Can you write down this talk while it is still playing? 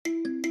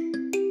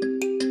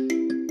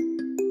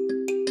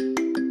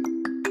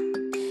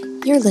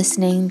You're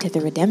listening to the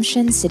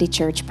Redemption City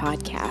Church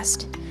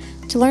podcast.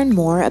 To learn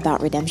more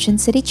about Redemption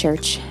City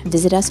Church,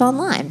 visit us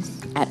online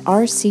at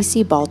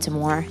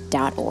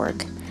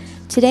rccbaltimore.org.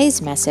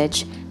 Today's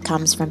message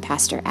comes from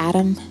Pastor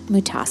Adam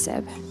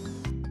Muhtaseb.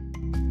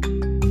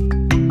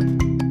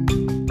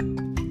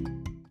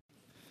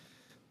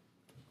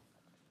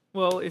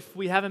 Well, if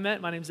we haven't met,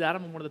 my name's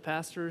Adam. I'm one of the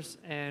pastors,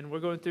 and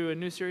we're going through a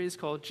new series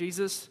called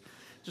Jesus,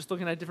 just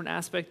looking at a different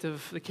aspect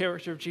of the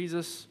character of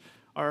Jesus,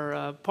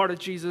 or part of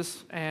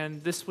Jesus.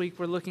 And this week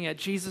we're looking at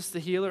Jesus the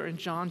healer in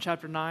John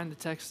chapter 9, the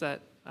text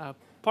that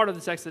part of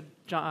the text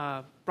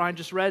that Brian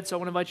just read. So I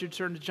want to invite you to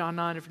turn to John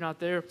 9 if you're not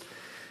there.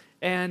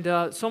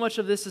 And so much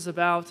of this is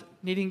about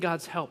needing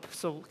God's help.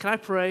 So can I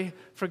pray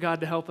for God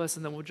to help us,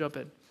 and then we'll jump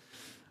in.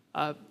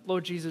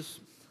 Lord Jesus,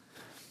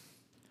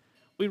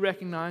 we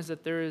recognize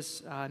that there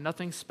is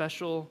nothing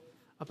special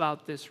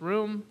about this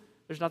room.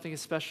 There's nothing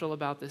special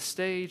about this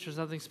stage. There's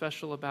nothing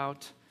special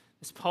about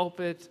this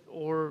pulpit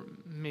or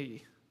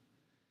me.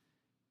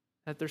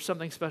 That there's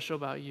something special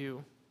about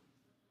you.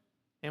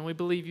 And we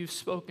believe you've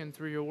spoken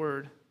through your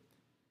word,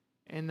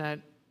 and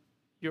that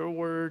your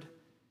word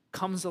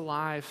comes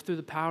alive through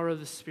the power of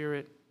the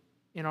Spirit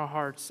in our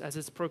hearts as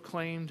it's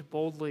proclaimed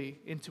boldly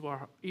into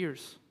our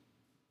ears.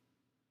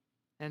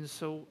 And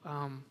so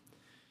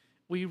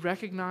we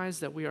recognize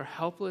that we are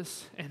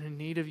helpless and in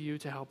need of you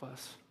to help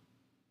us.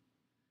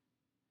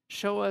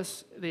 Show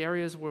us the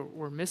areas where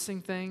we're missing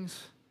things.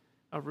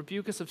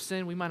 Rebuke us of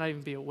sin we might not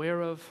even be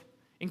aware of.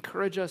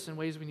 Encourage us in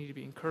ways we need to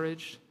be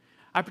encouraged.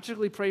 I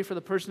particularly pray for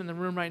the person in the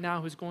room right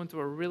now who's going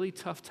through a really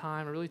tough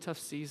time, a really tough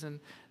season.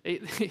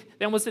 They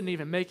almost didn't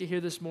even make it here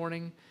this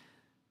morning.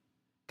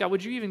 God,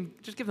 would you even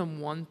just give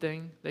them one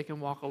thing they can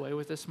walk away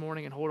with this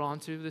morning and hold on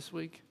to this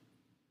week?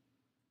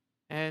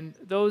 And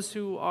those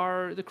who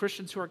are the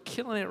Christians who are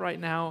killing it right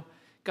now,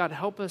 God,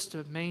 help us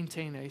to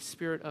maintain a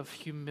spirit of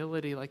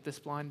humility like this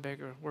blind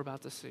beggar we're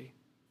about to see.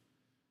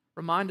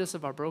 Remind us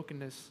of our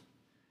brokenness.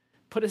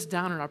 Put us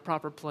down in our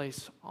proper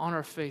place, on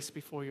our face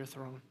before your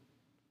throne.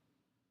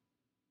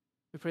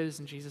 We pray this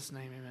in Jesus'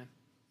 name, amen.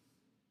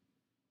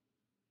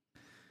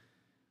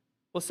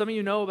 Well, some of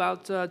you know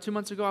about 2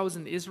 months ago I was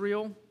in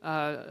Israel.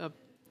 A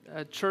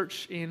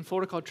church in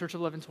Florida called Church of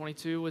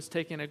 1122 was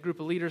taking a group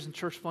of leaders and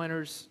church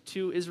planners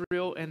to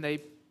Israel, and they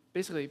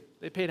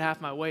paid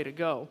half my way to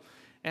go.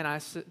 And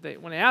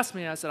when they asked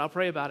me, I said, I'll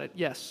pray about it.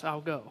 Yes,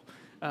 I'll go.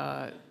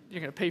 You're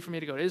going to pay for me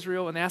to go to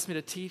Israel. And they asked me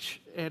to teach.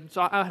 And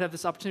so I have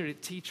this opportunity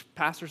to teach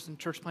pastors and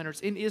church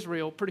planners in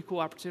Israel. Pretty cool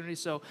opportunity.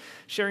 So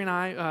Sherry and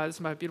I, this is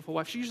my beautiful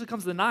wife. She usually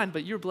comes to the 9,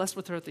 but you're blessed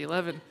with her at the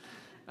 11.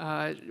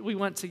 We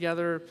went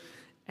together.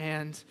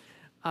 And,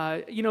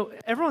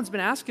 everyone's been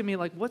asking me,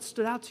 like, what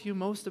stood out to you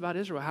most about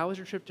Israel? How was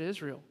your trip to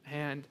Israel?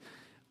 And,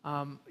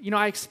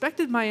 I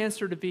expected my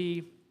answer to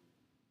be,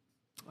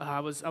 I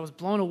was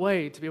blown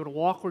away to be able to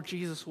walk where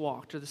Jesus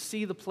walked, or to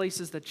see the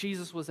places that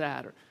Jesus was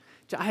at, or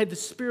I had the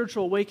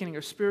spiritual awakening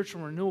or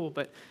spiritual renewal.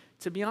 But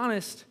to be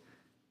honest,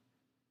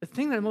 the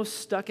thing that most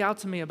stuck out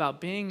to me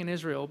about being in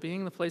Israel,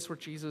 being the place where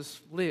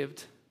Jesus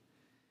lived,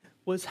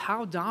 was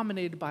how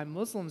dominated by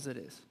Muslims it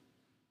is.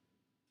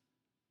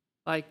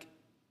 Like,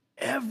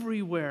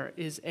 everywhere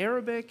is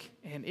Arabic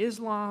and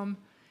Islam.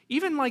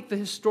 Even like the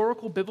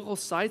historical biblical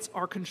sites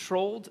are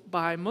controlled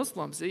by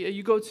Muslims.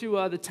 You go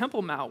to the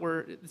Temple Mount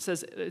where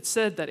it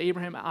said that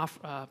Abraham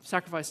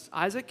sacrificed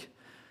Isaac,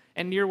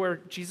 and near where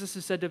Jesus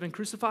is said to have been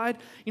crucified.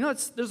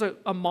 There's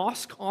a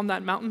mosque on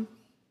that mountain,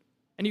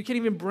 and you can't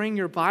even bring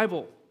your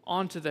Bible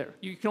onto there.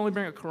 You can only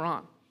bring a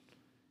Quran.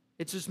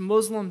 It's just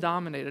Muslim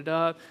dominated.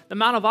 The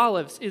Mount of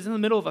Olives is in the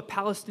middle of a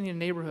Palestinian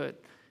neighborhood.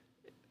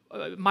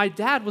 My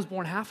dad was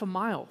born half a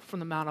mile from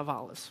the Mount of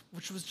Olives,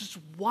 which was just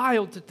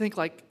wild to think,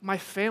 like, my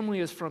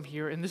family is from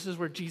here, and this is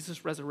where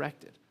Jesus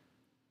resurrected.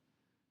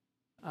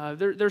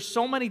 There's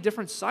so many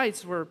different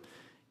sites where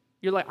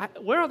you're like,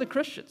 where are the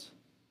Christians?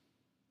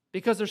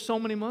 Because there's so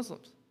many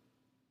Muslims.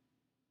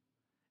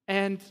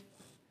 And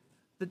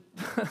it's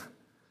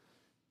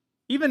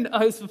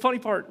the funny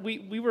part,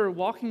 we were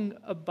walking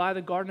by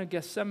the Garden of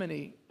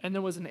Gethsemane, and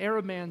there was an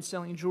Arab man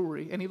selling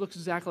jewelry, and he looks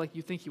exactly like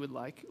you think he would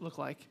look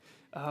like.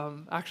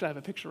 Actually, I have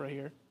a picture right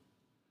here.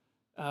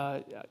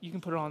 You can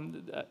put it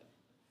on.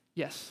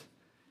 Yes.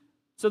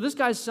 So this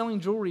guy's selling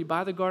jewelry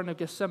by the Garden of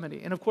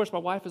Gethsemane. And of course, my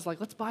wife is like,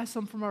 let's buy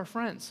some from our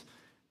friends.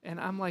 And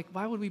I'm like,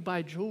 why would we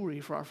buy jewelry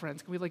for our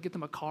friends? Can we get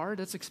them a card?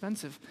 That's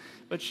expensive.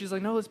 But she's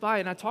like, no, let's buy it.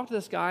 And I talked to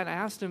this guy, and I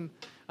asked him,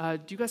 do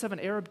you guys have an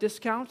Arab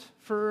discount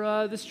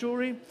for this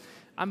jewelry?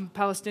 I'm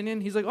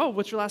Palestinian. He's like, oh,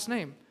 what's your last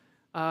name?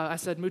 I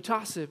said,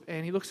 Muhtaseb.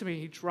 And he looks at me,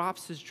 and he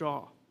drops his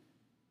jaw.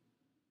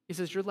 He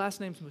says, your last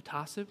name's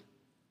Muhtaseb?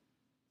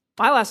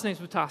 My last name's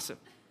Muhtaseb.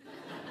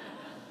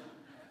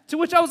 To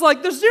which I was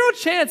like, there's zero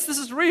chance this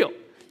is real.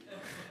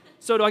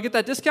 So do I get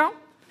that discount?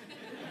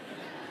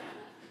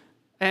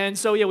 And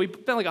so, we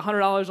spent like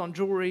 $100 on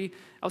jewelry.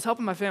 I was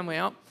helping my family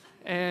out.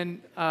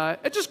 And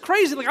it's just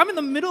crazy. Like, I'm in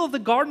the middle of the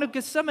Garden of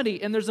Gethsemane,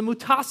 and there's a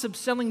Muhtaseb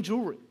selling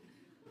jewelry.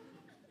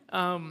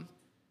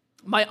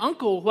 My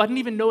uncle, who I didn't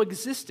even know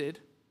existed,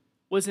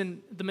 was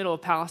in the middle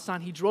of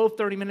Palestine. He drove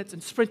 30 minutes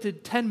and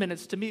sprinted 10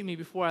 minutes to meet me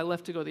before I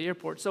left to go to the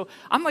airport. So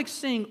I'm like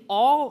seeing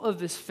all of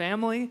this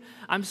family.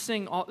 I'm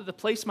seeing the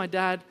place my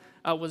dad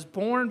was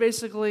born,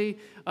 basically.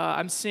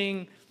 I'm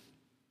seeing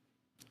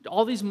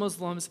all these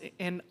Muslims,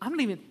 and I'm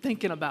not even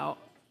thinking about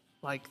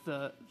like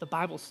the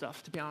Bible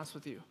stuff, to be honest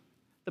with you.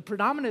 The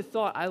predominant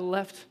thought I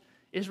left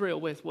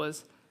Israel with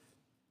was,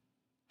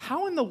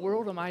 how in the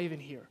world am I even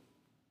here?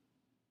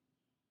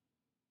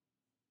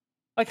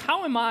 Like,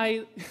 how am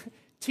I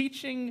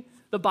teaching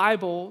the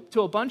Bible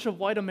to a bunch of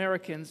white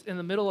Americans in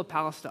the middle of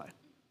Palestine?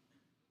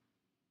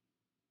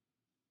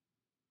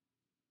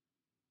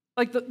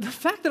 Like, the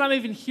fact that I'm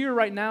even here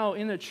right now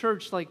in the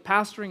church, like,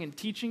 pastoring and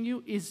teaching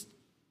you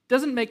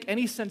doesn't make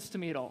any sense to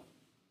me at all.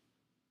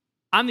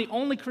 I'm the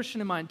only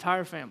Christian in my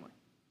entire family.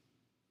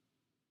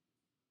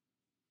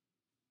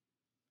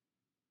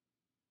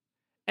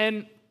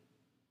 And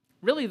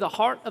really, the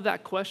heart of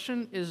that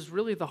question is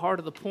really the heart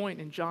of the point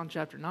in John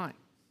chapter 9.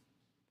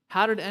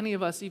 How did any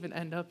of us even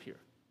end up here?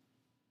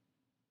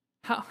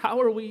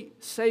 How are we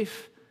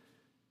safe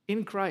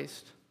in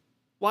Christ?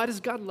 Why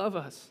does God love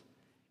us?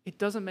 It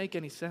doesn't make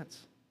any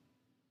sense.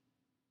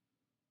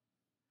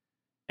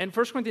 And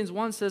 1 Corinthians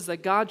 1 says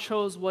that God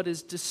chose what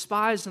is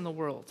despised in the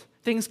world,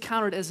 things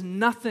counted as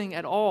nothing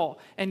at all,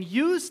 and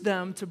used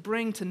them to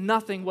bring to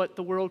nothing what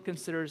the world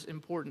considers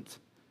important,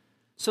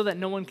 so that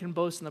no one can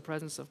boast in the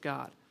presence of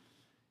God.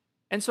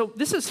 And so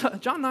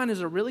John 9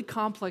 is a really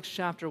complex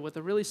chapter with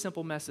a really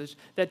simple message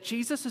that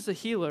Jesus is a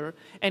healer,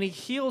 and he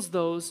heals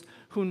those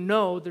who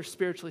know they're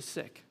spiritually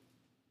sick.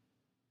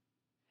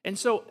 And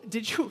so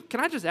can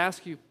I just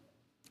ask you,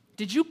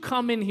 did you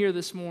come in here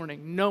this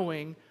morning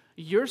knowing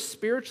you're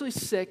spiritually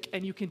sick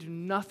and you can do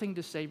nothing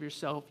to save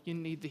yourself? You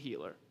need the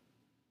healer.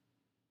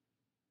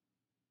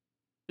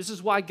 This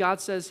is why God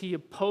says he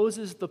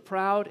opposes the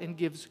proud and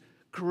gives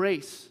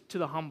grace to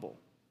the humble.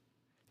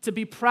 To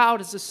be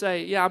proud is to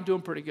say, yeah, I'm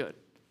doing pretty good.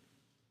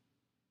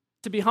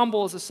 To be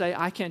humble is to say,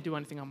 I can't do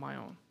anything on my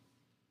own.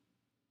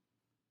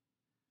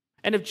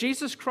 And if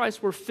Jesus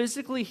Christ were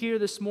physically here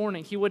this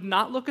morning, he would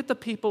not look at the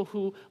people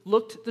who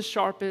looked the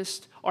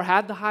sharpest or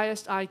had the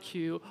highest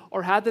IQ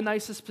or had the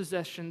nicest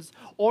possessions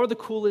or the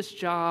coolest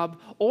job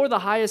or the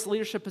highest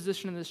leadership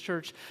position in this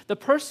church. The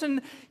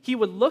person he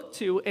would look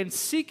to and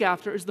seek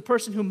after is the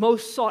person who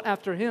most sought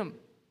after him,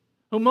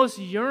 who most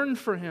yearned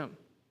for him.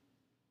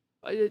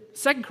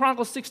 2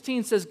 Chronicles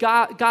 16 says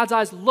God's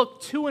eyes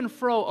look to and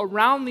fro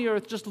around the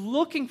earth, just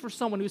looking for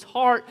someone whose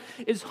heart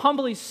is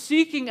humbly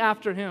seeking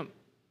after him.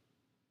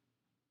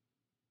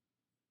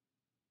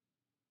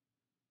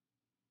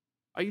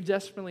 Are you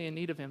desperately in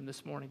need of him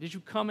this morning? Did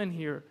you come in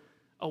here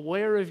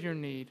aware of your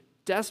need,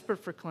 desperate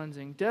for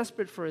cleansing,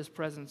 desperate for his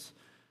presence,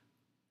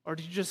 or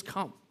did you just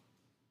come?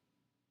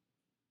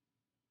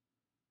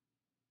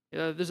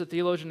 There's a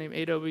theologian named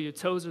A.W.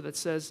 Tozer that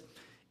says,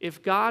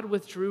 if God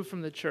withdrew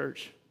from the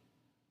church,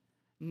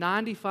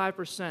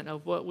 95%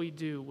 of what we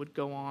do would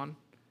go on,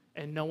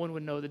 and no one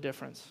would know the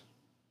difference.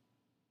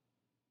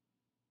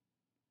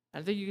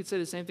 I think you could say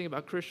the same thing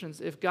about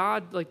Christians. If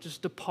God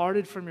just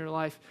departed from your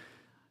life,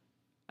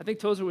 I think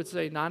Tozer would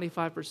say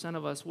 95%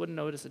 of us wouldn't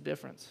notice a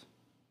difference.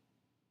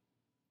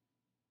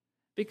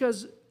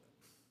 Because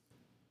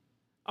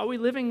are we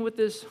living with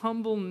this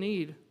humble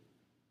need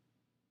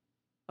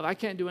of I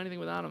can't do anything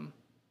without him?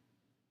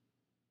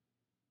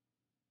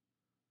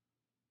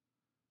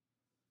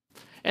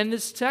 And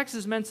this text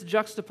is meant to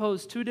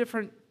juxtapose two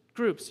different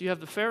groups. You have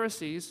the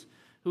Pharisees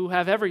who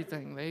have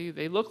everything.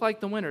 They look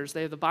like the winners.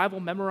 They have the Bible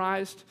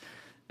memorized.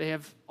 They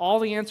have all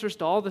the answers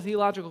to all the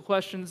theological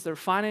questions. They're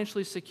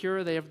financially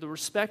secure. They have the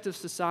respect of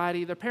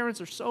society. Their parents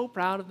are so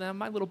proud of them.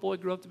 My little boy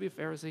grew up to be a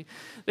Pharisee.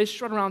 They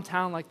strut around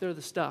town like they're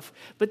the stuff.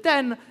 But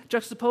then,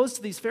 juxtaposed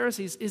to these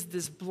Pharisees is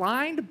this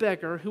blind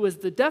beggar who is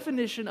the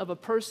definition of a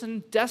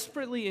person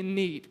desperately in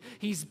need.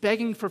 He's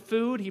begging for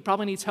food. He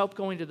probably needs help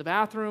going to the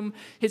bathroom.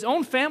 His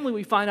own family,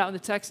 we find out in the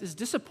text, is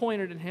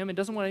disappointed in him and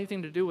doesn't want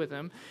anything to do with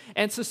him.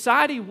 And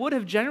society would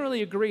have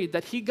generally agreed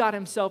that he got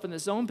himself in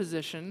his own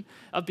position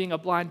of being a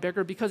blind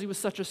beggar because he was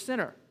such a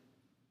sinner.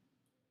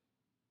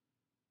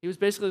 He was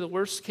basically the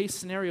worst case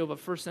scenario of a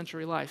first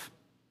century life.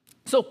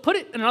 So put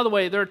it another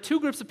way, there are two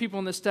groups of people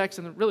in this text,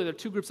 and really there are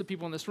two groups of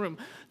people in this room.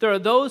 There are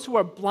those who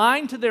are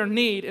blind to their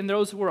need and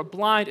those who are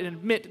blind and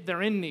admit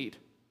they're in need.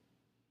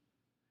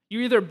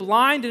 You're either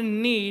blind and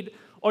in need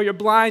or you're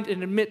blind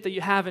and admit that you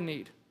have a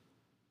need.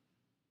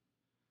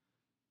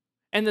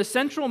 And the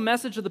central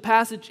message of the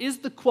passage is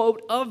the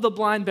quote of the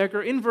blind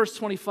beggar in verse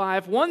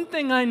 25, "One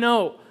thing I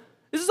know,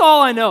 this is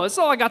all I know. This is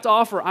all I got to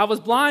offer. I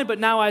was blind, but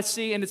now I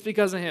see, and it's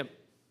because of him."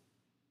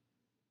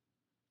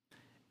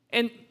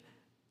 And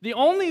the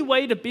only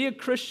way to be a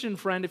Christian,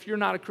 friend, if you're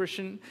not a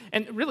Christian,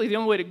 and really the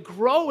only way to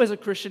grow as a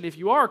Christian if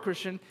you are a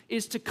Christian,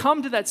 is to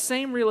come to that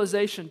same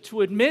realization,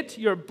 to admit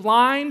you're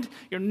blind,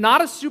 you're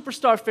not a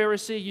superstar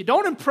Pharisee, you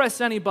don't impress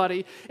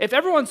anybody. If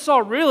everyone saw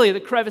really the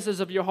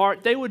crevices of your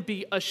heart, they would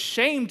be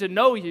ashamed to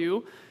know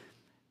you.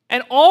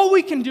 And all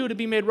we can do to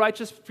be made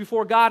righteous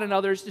before God and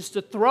others is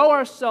to throw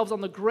ourselves on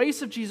the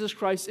grace of Jesus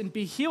Christ and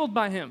be healed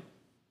by him.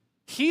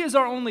 He is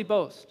our only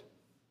boast.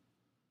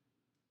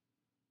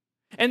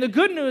 And the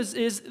good news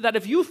is that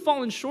if you've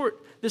fallen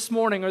short this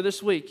morning or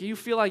this week, you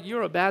feel like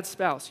you're a bad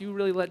spouse, you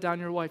really let down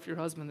your wife, your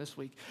husband this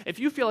week. If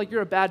you feel like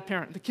you're a bad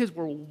parent, the kids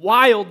were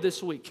wild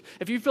this week.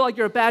 If you feel like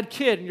you're a bad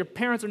kid and your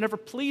parents are never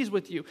pleased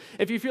with you,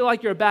 if you feel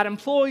like you're a bad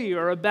employee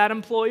or a bad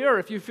employer,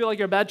 if you feel like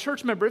you're a bad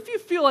church member, if you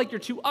feel like you're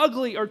too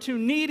ugly or too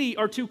needy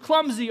or too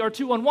clumsy or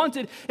too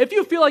unwanted, if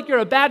you feel like you're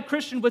a bad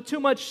Christian with too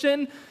much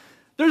sin,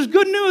 there's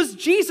good news.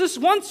 Jesus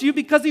wants you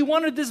because he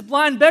wanted this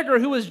blind beggar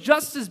who is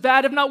just as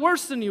bad, if not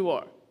worse than you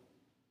are.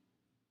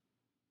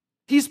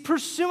 He's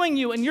pursuing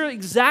you, and you're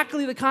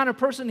exactly the kind of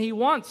person he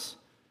wants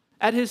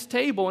at his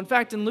table. In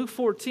fact, in Luke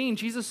 14,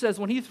 Jesus says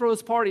when he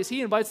throws parties,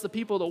 he invites the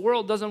people the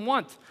world doesn't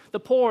want, the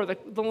poor,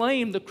 the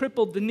lame, the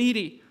crippled, the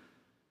needy.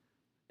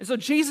 And so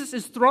Jesus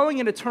is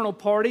throwing an eternal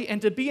party,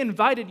 and to be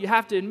invited, you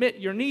have to admit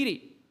you're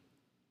needy.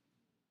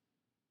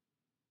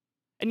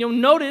 And you'll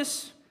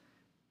notice,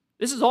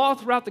 this is all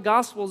throughout the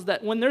Gospels,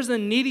 that when there's a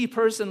needy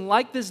person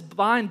like this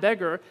blind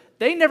beggar,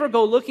 they never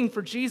go looking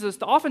for Jesus.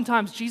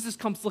 Oftentimes, Jesus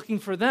comes looking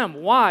for them.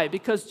 Why?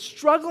 Because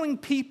struggling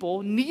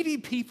people, needy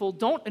people,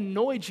 don't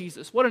annoy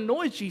Jesus. What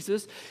annoys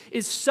Jesus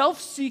is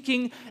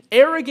self-seeking,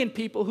 arrogant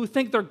people who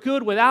think they're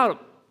good without him.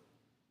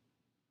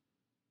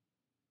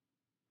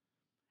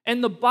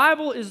 And the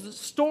Bible is a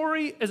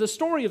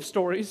story of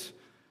stories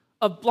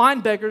of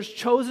blind beggars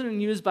chosen and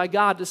used by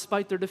God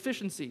despite their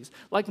deficiencies.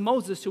 Like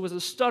Moses, who was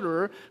a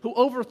stutterer, who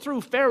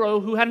overthrew Pharaoh,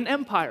 who had an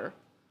empire.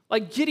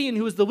 Like Gideon,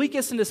 who was the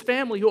weakest in his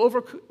family, who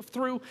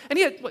overthrew, and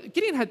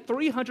Gideon had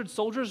 300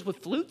 soldiers with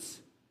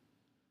flutes.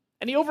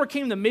 And he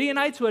overcame the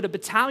Midianites, who had a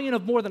battalion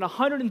of more than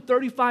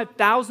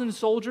 135,000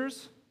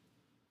 soldiers.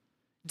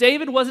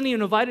 David wasn't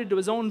even invited to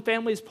his own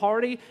family's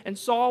party, and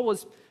Saul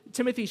was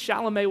Timothy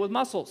Chalamet with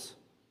muscles.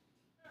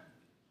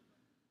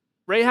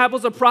 Rahab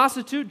was a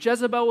prostitute,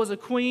 Jezebel was a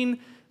queen.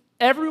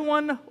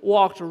 Everyone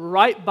walked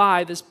right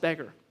by this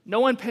beggar. No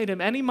one paid him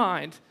any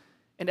mind.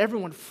 And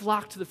everyone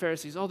flocked to the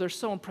Pharisees. Oh, they're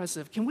so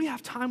impressive. Can we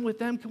have time with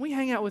them? Can we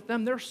hang out with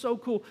them? They're so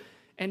cool.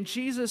 And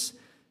Jesus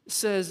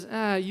says,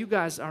 you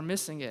guys are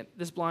missing it.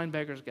 This blind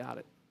beggar's got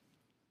it.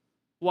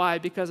 Why?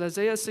 Because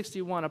Isaiah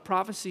 61, a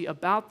prophecy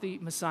about the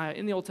Messiah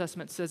in the Old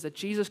Testament, says that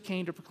Jesus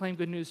came to proclaim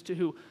good news to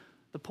who?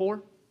 The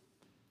poor.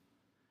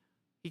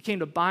 He came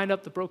to bind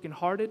up the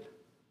brokenhearted,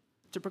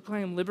 to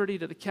proclaim liberty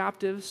to the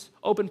captives,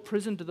 open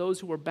prison to those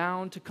who are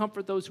bound, to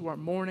comfort those who are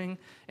mourning,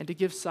 and to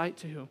give sight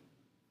to who?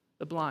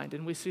 The blind.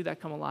 And we see that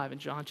come alive in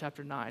John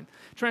chapter 9.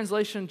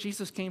 Translation,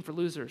 Jesus came for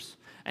losers.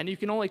 And you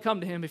can only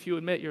come to him if you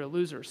admit you're a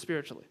loser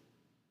spiritually.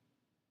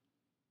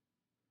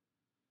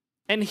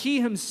 And he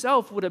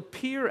himself would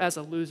appear as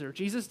a loser.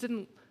 Jesus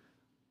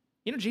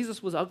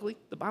was ugly.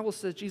 The Bible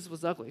says Jesus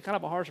was ugly. Kind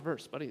of a harsh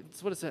verse, but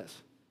it's what it says.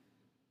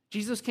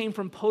 Jesus came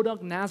from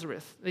Podunk,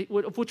 Nazareth,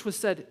 of which was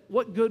said,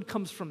 what good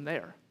comes from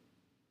there?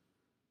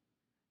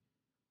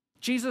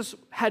 Jesus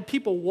had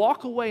people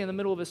walk away in the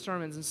middle of his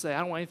sermons and say, I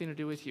don't want anything to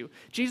do with you.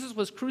 Jesus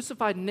was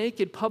crucified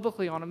naked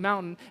publicly on a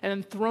mountain and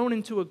then thrown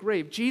into a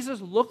grave. Jesus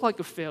looked like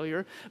a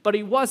failure, but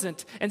he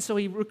wasn't. And so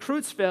he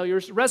recruits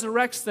failures,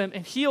 resurrects them,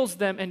 and heals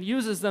them and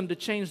uses them to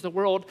change the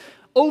world,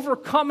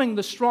 overcoming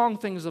the strong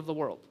things of the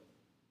world.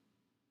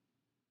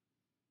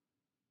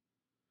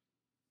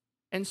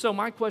 And so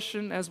my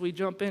question as we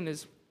jump in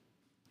is,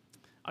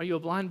 are you a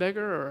blind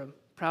beggar or a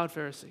proud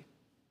Pharisee?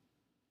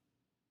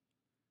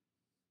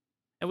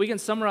 And we can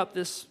sum up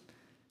this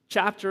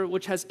chapter,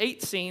 which has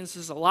 8 scenes.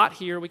 There's a lot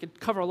here. We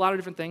could cover a lot of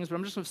different things, but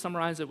I'm just going to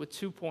summarize it with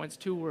 2 points,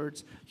 2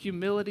 words: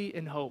 humility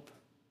and hope.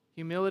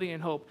 Humility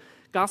and hope.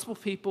 Gospel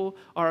people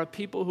are a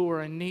people who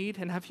are in need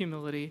and have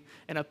humility,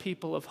 and a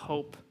people of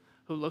hope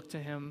who look to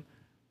him,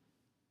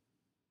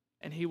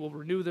 and he will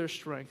renew their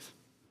strength.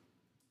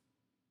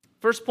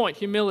 First point,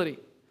 humility.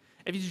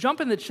 If you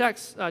jump in the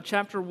text,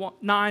 chapter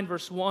 9,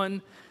 verse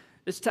 1,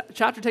 this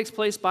chapter takes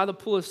place by the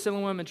pool of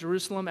Siloam in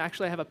Jerusalem.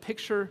 Actually, I have a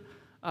picture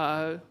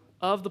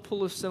of the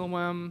pool of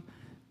Siloam.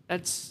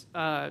 That's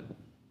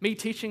me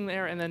teaching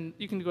there, and then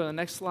you can go to the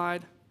next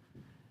slide.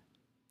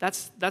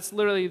 That's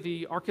literally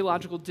the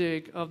archaeological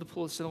dig of the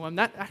pool of Siloam.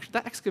 That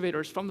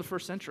excavator is from the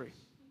 1st century,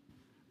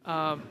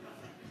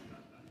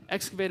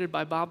 excavated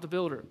by Bob the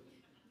Builder.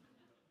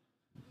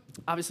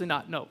 Obviously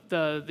not. No,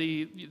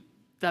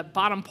 that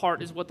bottom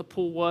part is what the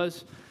pool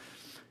was,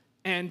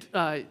 and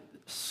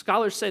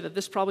scholars say that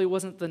this probably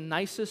wasn't the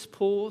nicest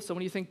pool. So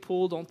when you think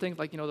pool, don't think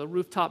like the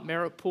rooftop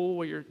Merritt pool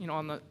where you're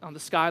on the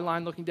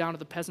skyline looking down at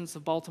the peasants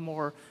of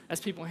Baltimore as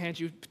people hand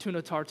you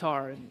tuna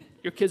tartare and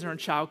your kids are in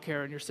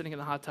childcare and you're sitting in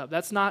the hot tub.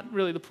 That's not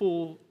really the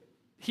pool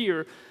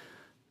here.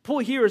 Pool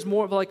here is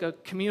more of like a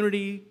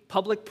community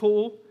public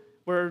pool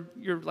where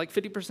you're like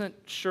 50%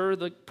 sure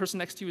the person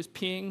next to you is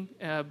peeing,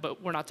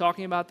 but we're not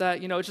talking about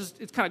that.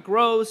 It's kind of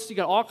gross. You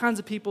got all kinds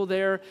of people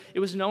there. It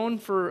was known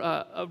for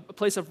a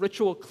place of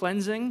ritual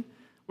cleansing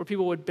where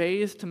people would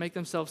bathe to make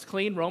themselves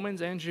clean,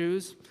 Romans and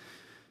Jews.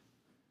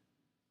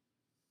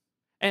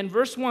 And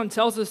verse 1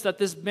 tells us that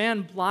this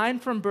man,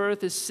 blind from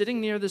birth, is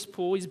sitting near this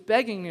pool. He's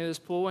begging near this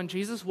pool, and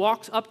Jesus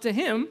walks up to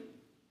him.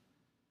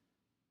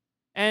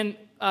 And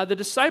the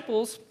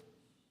disciples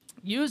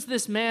used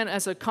this man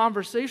as a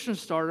conversation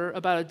starter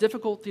about a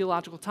difficult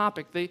theological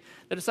topic. The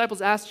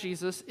disciples asked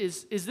Jesus,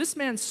 is this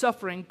man's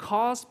suffering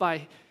caused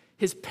by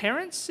his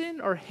parents'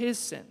 sin or his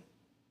sin?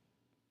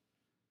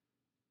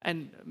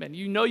 And man,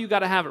 you know you got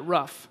to have it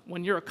rough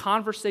when you're a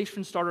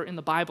conversation starter in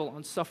the Bible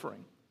on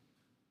suffering.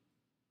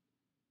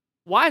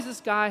 Why does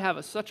this guy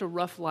have such a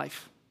rough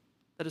life?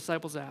 The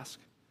disciples ask.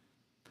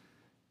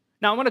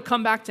 Now, I'm going to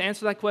come back to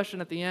answer that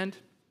question at the end,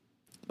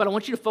 but I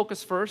want you to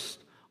focus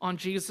first on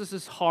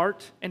Jesus'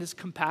 heart and his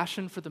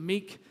compassion for the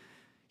meek.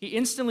 He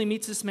instantly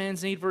meets this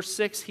man's need. Verse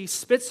 6, he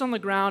spits on the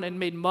ground and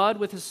made mud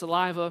with his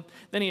saliva.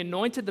 Then he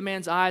anointed the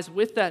man's eyes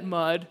with that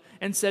mud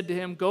and said to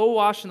him, go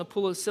wash in the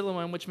pool of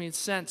Siloam, which means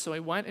sent. So he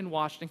went and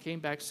washed and came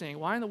back saying,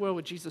 why in the world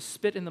would Jesus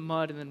spit in the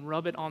mud and then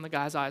rub it on the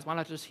guy's eyes? Why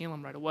not just heal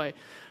him right away?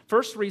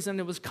 First reason,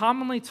 it was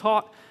commonly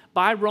taught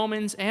by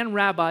Romans and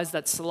rabbis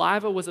that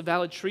saliva was a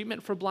valid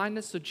treatment for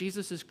blindness. So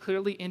Jesus is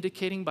clearly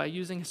indicating by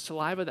using his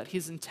saliva that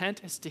his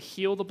intent is to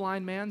heal the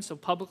blind man. So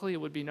publicly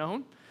it would be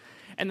known.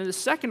 And then the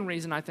second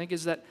reason, I think,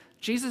 is that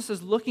Jesus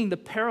is looking to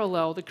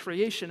parallel the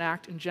creation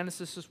act in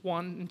Genesis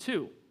 1 and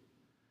 2.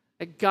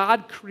 That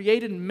God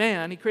created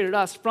man, he created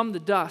us from the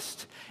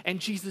dust, and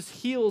Jesus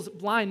heals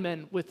blind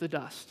men with the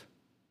dust.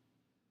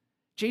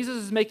 Jesus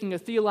is making a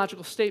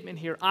theological statement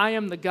here. I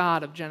am the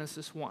God of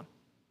Genesis 1.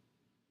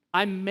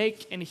 I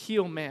make and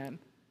heal man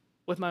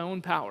with my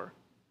own power.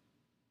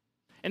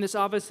 And this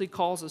obviously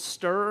calls a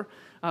stir.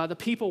 The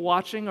people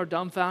watching are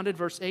dumbfounded.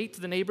 Verse 8,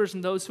 the neighbors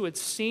and those who had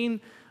seen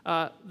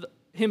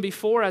him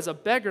before as a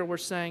beggar were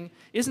saying,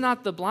 is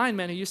not the blind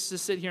man who used to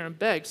sit here and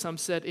beg? Some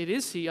said, it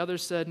is he.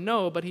 Others said,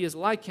 no, but he is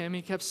like him.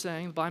 He kept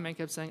saying, the blind man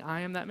kept saying, I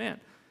am that man.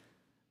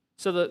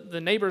 So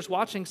the neighbors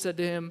watching said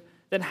to him,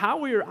 then how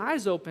were your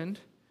eyes opened?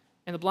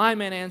 And the blind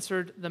man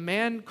answered, the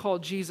man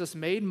called Jesus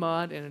made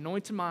mud and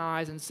anointed my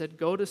eyes and said,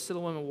 go to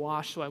Siloam and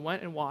wash. So I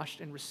went and washed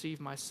and received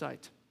my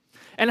sight.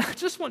 And I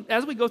just want,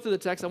 as we go through the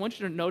text, I want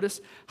you to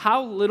notice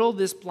how little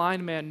this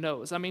blind man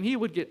knows. I mean, he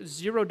would get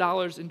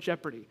 $0 in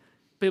jeopardy.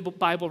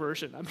 Bible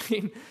version. I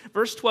mean,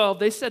 verse 12,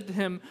 they said to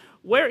him,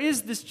 where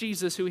is this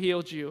Jesus who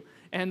healed you?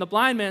 And the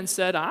blind man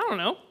said, I don't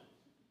know.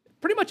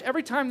 Pretty much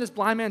every time this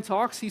blind man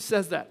talks, he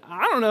says that.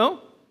 I don't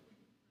know.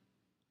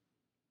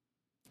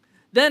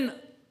 Then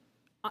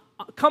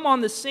come on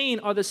the scene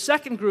are the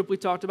second group we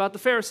talked about, the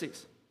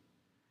Pharisees.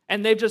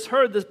 And they've just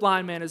heard this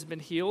blind man has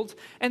been healed.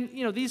 And,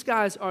 you know, these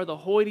guys are the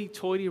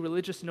hoity-toity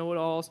religious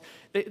know-it-alls.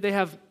 They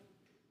have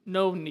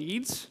no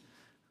needs.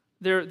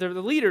 They're the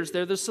leaders.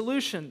 They're the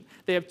solution.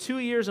 They have 2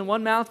 ears and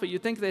 1 mouth, but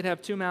you'd think they'd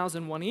have 2 mouths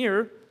and 1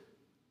 ear.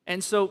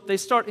 And so they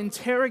start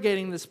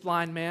interrogating this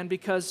blind man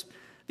because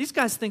these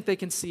guys think they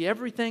can see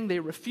everything. They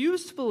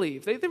refuse to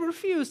believe. They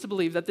refuse to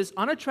believe that this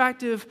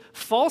unattractive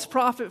false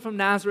prophet from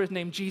Nazareth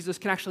named Jesus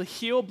can actually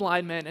heal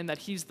blind men and that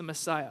he's the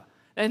Messiah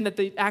and that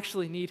they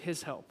actually need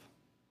his help.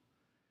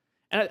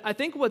 And I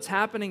think what's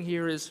happening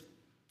here is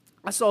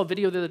I saw a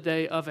video the other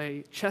day of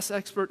a chess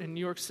expert in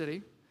New York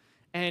City.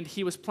 And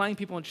he was playing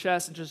people in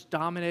chess and just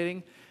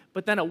dominating.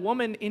 But then a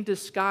woman in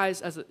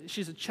disguise,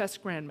 she's a chess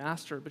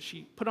grandmaster, but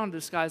she put on a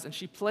disguise and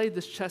she played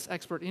this chess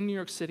expert in New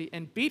York City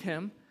and beat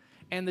him.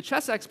 And the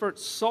chess expert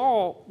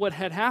saw what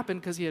had happened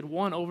because he had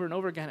won over and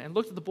over again and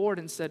looked at the board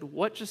and said,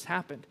 what just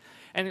happened?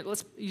 And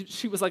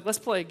she was like, let's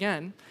play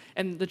again.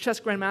 And the chess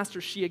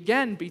grandmaster, she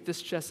again beat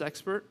this chess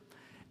expert.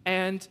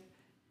 And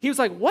he was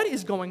like, what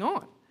is going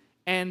on?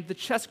 And the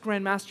chess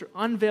grandmaster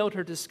unveiled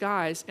her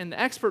disguise, and the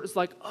expert was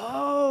like,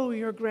 oh,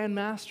 you're a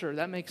grandmaster.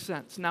 That makes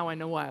sense. Now I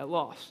know why I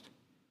lost.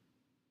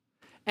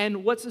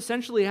 And what's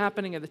essentially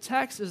happening in the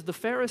text is the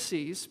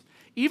Pharisees,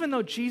 even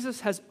though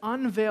Jesus has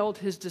unveiled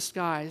his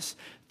disguise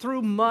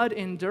through mud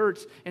and dirt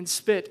and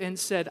spit and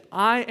said,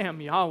 I am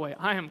Yahweh,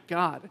 I am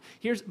God.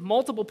 Here's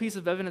multiple pieces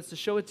of evidence to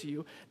show it to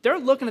you. They're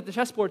looking at the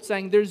chessboard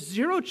saying, there's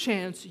zero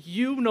chance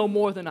you know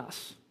more than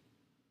us.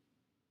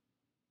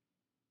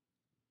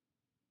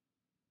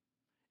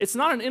 It's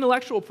not an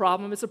intellectual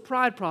problem, it's a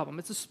pride problem,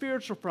 it's a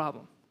spiritual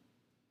problem.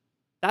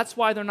 That's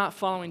why they're not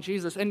following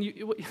Jesus. And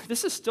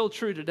this is still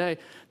true today.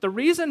 The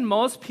reason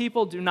most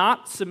people do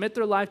not submit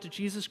their life to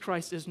Jesus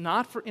Christ is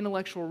not for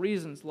intellectual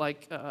reasons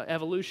like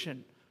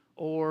evolution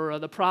or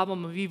the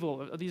problem of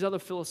evil or these other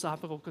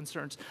philosophical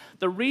concerns.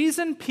 The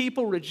reason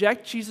people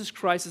reject Jesus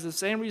Christ is the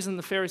same reason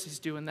the Pharisees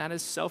do, and that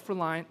is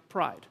self-reliant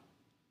pride.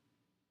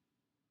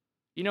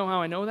 You know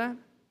how I know that?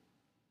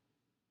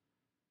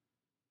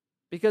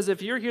 Because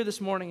if you're here this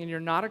morning and you're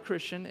not a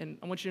Christian, and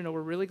I want you to know we're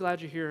really glad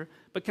you're here,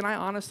 but can I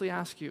honestly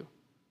ask you,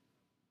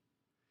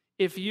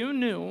 if you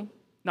knew,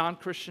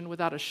 non-Christian,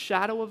 without a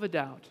shadow of a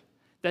doubt,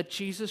 that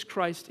Jesus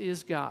Christ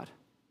is God,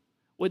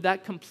 would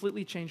that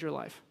completely change your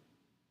life?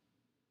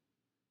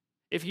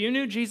 If you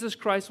knew Jesus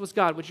Christ was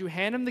God, would you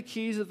hand him the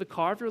keys of the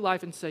car of your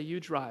life and say, you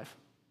drive?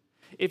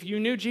 If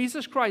you knew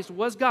Jesus Christ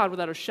was God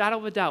without a shadow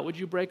of a doubt, would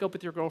you break up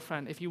with your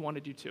girlfriend if he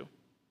wanted you to?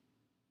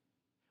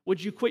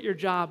 Would you quit your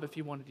job if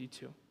he wanted you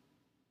to?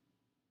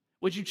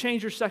 Would you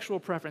change your sexual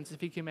preference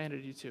if he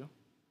commanded you to?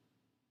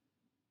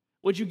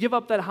 Would you give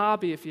up that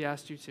hobby if he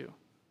asked you to?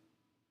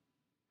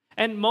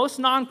 And most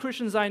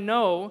non-Christians I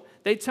know,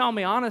 they tell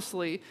me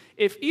honestly,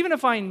 even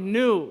if I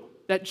knew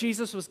that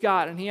Jesus was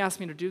God and he asked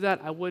me to do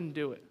that, I wouldn't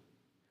do it.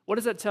 What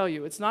does that tell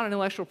you? It's not an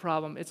intellectual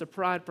problem, it's a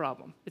pride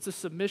problem. It's a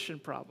submission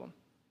problem.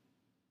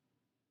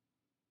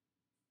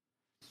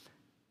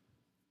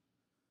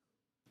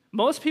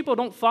 Most people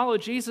don't follow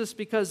Jesus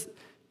because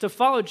to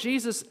follow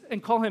Jesus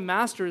and call him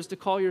master is to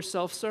call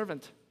yourself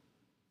servant.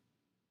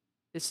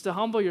 It's to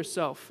humble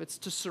yourself. It's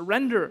to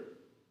surrender.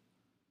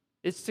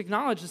 It's to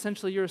acknowledge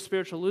essentially you're a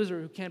spiritual loser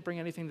who can't bring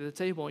anything to the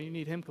table and you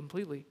need him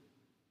completely.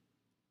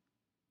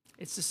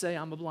 It's to say,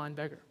 I'm a blind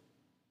beggar.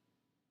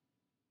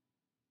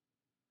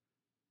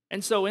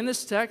 And so in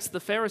this text,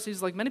 the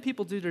Pharisees, like many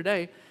people do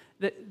today,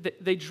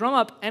 they drum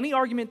up any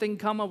argument they can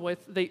come up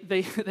with.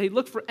 They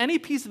look for any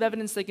piece of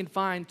evidence they can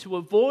find to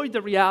avoid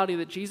the reality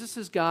that Jesus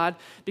is God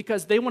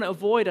because they want to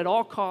avoid at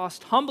all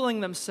costs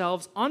humbling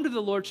themselves under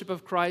the lordship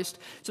of Christ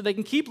so they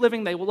can keep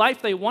living the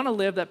life they want to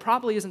live that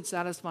probably isn't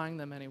satisfying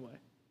them anyway.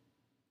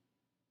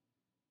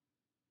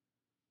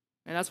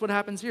 And that's what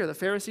happens here. The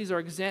Pharisees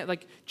are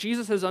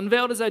Jesus has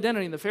unveiled his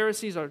identity, and the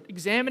Pharisees are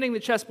examining the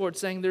chessboard,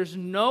 saying there's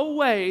no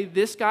way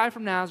this guy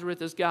from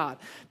Nazareth is God,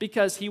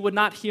 because he would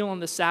not heal on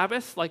the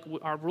Sabbath, like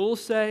our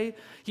rules say.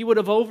 He would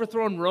have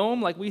overthrown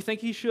Rome, like we think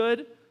he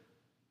should.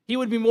 He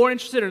would be more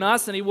interested in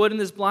us than he would in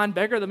this blind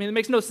beggar. I mean, it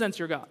makes no sense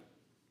you're God.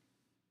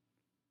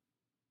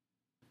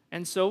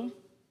 And so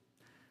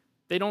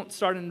they don't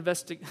start an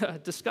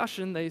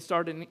discussion, they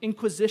start an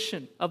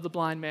inquisition of the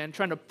blind man,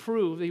 trying to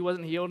prove that he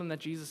wasn't healed and that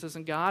Jesus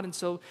isn't God. And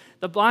so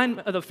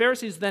the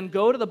Pharisees then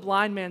go to the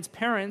blind man's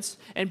parents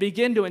and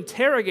begin to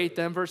interrogate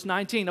them, verse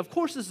 19. Of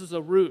course this is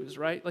a ruse,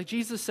 right? Like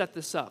Jesus set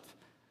this up.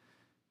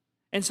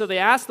 And so they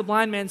ask the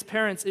blind man's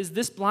parents, is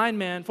this blind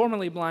man,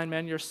 formerly blind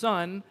man, your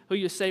son, who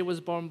you say was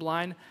born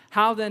blind,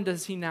 how then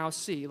does he now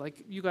see?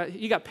 Like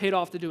he got paid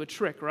off to do a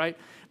trick, right?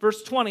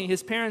 Verse 20,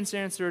 his parents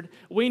answered,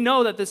 we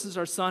know that this is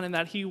our son and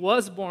that he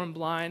was born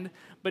blind,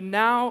 but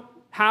now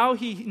how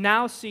he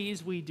now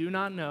sees we do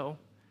not know,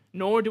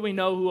 nor do we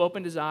know who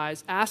opened his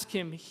eyes. Ask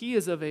him, he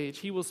is of age,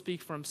 he will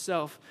speak for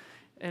himself.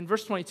 And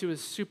verse 22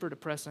 is super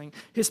depressing.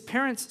 His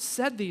parents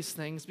said these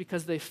things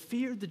because they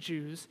feared the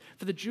Jews,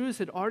 for the Jews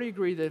had already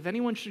agreed that if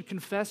anyone should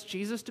confess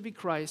Jesus to be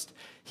Christ,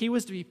 he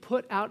was to be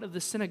put out of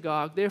the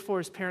synagogue. Therefore,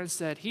 his parents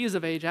said, he is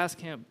of age, ask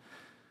him.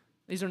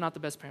 These are not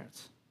the best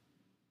parents.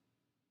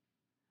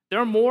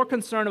 They're more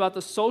concerned about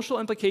the social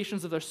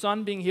implications of their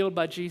son being healed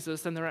by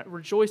Jesus than they're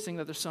rejoicing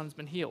that their son's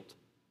been healed.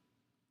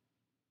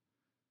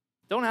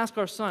 Don't ask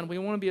our son. We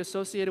want to be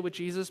associated with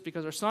Jesus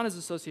because our son is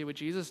associated with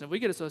Jesus. And if we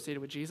get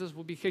associated with Jesus,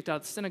 we'll be kicked out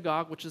of the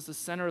synagogue, which is the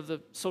center of the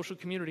social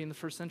community in the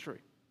first century.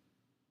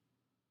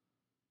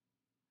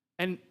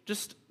 And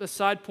just a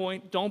side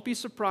point, don't be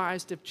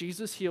surprised if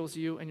Jesus heals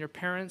you and your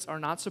parents are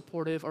not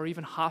supportive or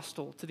even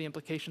hostile to the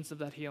implications of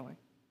that healing.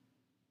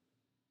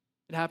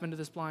 It happened to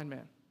this blind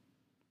man.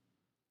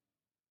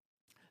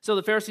 So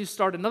the Pharisees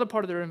start another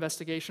part of their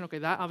investigation. Okay,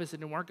 that obviously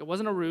didn't work. It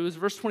wasn't a ruse.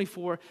 Verse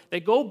 24,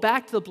 they go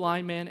back to the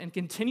blind man and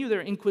continue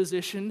their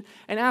inquisition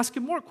and ask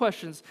him more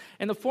questions.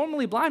 And the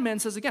formerly blind man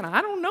says again,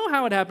 I don't know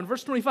how it happened.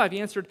 Verse 25, he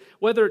answered,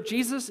 whether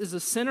Jesus is a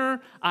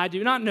sinner, I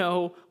do not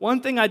know. One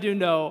thing I do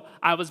know,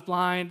 I was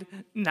blind,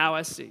 now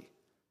I see.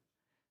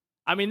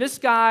 I mean, this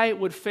guy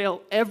would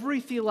fail every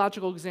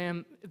theological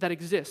exam that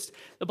exists.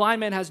 The blind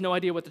man has no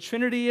idea what the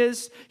Trinity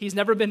is. He's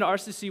never been to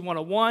RCC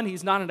 101.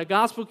 He's not in a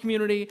gospel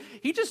community.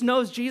 He just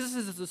knows Jesus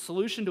is the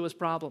solution to his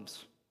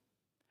problems.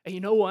 And you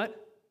know what?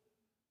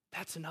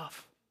 That's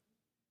enough.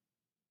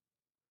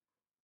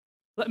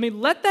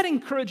 Let that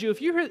encourage you.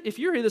 If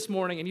you're here this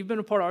morning and you've been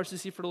a part of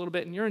RCC for a little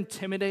bit and you're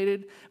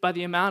intimidated by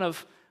the amount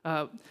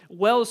of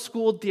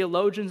well-schooled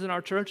theologians in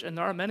our church, and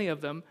there are many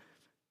of them,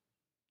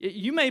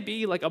 you may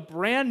be like a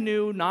brand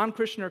new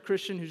non-Christian or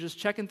Christian who's just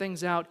checking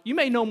things out. You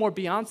may know more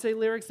Beyonce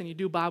lyrics than you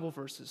do Bible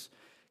verses.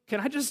 Can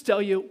I just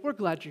tell you, we're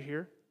glad you're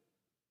here.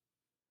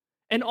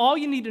 And all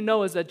you need to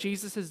know is that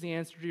Jesus is the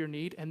answer to your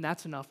need, and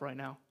that's enough right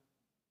now.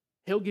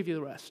 He'll give you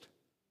the rest.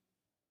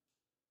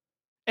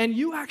 And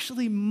you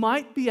actually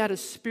might be at a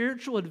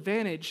spiritual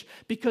advantage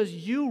because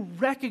you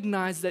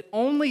recognize that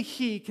only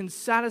He can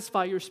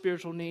satisfy your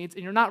spiritual needs,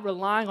 and you're not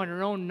relying on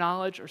your own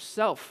knowledge or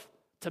self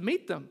to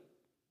meet them.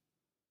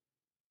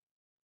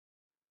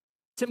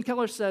 Tim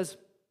Keller says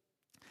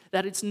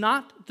that it's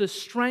not the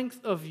strength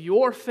of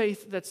your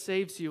faith that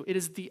saves you. It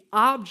is the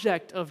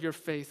object of your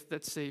faith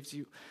that saves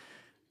you.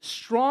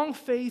 Strong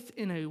faith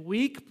in a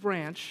weak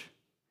branch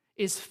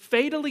is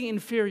fatally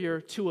inferior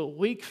to a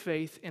weak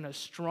faith in a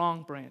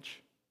strong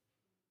branch.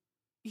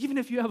 Even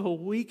if you have a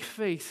weak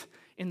faith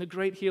in the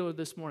great healer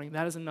this morning,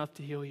 that is enough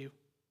to heal you.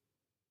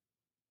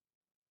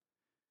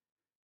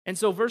 And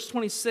so verse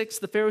 26,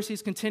 the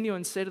Pharisees continue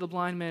and say to the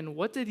blind man,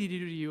 what did he do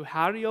to you?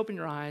 How did he open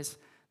your eyes?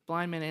 The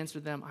blind man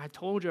answered them, I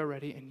told you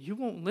already, and you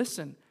won't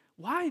listen.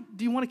 Why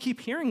do you want to keep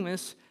hearing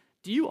this?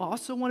 Do you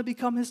also want to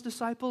become his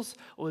disciples?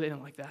 Oh, they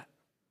don't like that.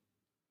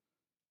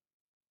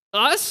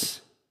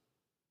 Us?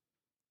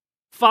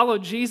 Follow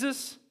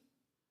Jesus?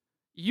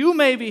 You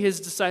may be his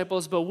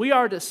disciples, but we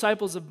are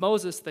disciples of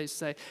Moses, they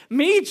say.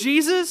 Me,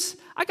 Jesus?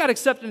 I got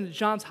accepted into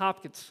Johns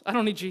Hopkins. I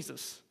don't need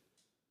Jesus.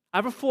 I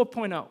have a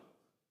 4.0.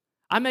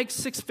 I make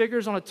 6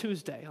 figures on a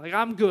Tuesday. Like,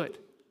 I'm good.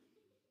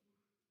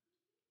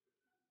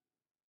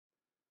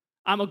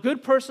 I'm a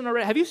good person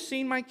already. Have you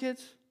seen my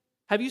kids?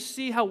 Have you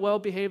seen how well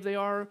behaved they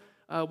are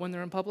when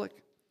they're in public?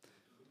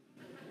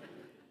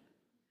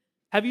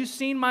 Have you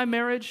seen my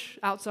marriage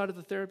outside of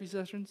the therapy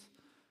sessions?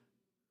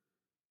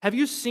 Have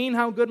you seen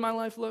how good my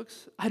life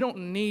looks? I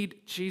don't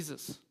need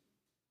Jesus.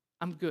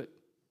 I'm good.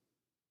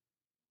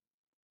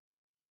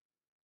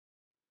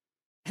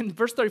 In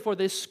verse 34,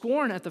 they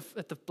scorn at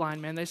the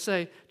blind man. They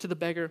say to the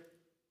beggar,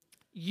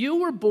 you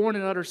were born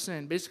in utter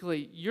sin.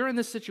 Basically, you're in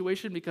this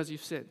situation because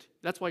you've sinned.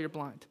 That's why you're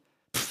blind.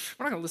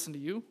 We're not going to listen to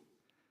you.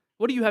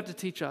 What do you have to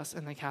teach us?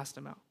 And they cast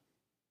him out.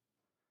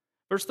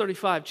 Verse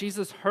 35,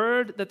 Jesus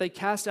heard that they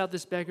cast out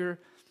this beggar.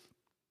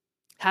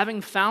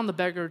 Having found the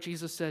beggar,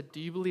 Jesus said,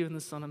 do you believe in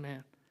the Son of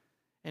Man?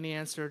 And he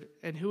answered,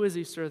 and who is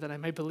he, sir, that I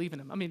may believe in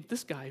him? I mean,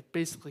 this guy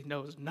basically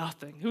knows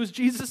nothing. Who's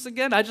Jesus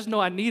again? I just know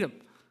I need him.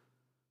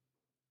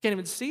 Can't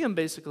even see him,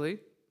 basically.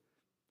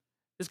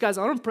 This guy's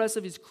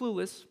unimpressive. He's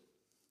clueless.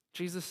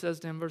 Jesus says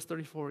to him, verse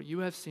 34, you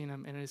have seen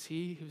him, and it is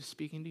he who is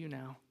speaking to you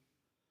now.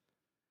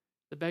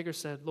 The beggar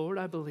said, Lord,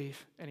 I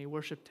believe, and he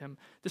worshiped him.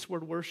 This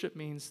word worship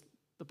means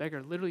the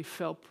beggar literally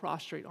fell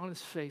prostrate on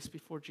his face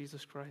before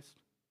Jesus Christ.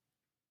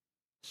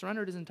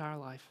 Surrendered his entire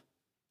life.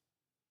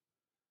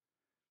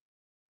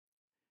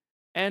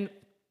 And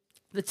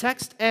the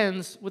text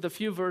ends with a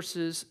few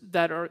verses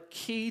that are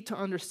key to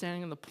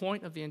understanding the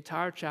point of the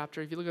entire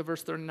chapter. If you look at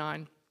verse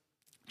 39,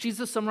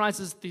 Jesus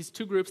summarizes these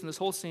two groups in this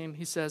whole scene.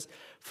 He says,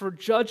 for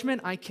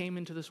judgment I came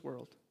into this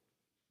world,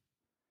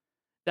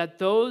 that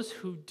those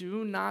who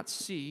do not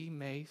see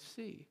may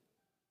see,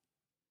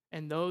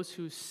 and those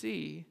who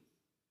see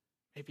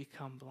may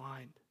become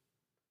blind.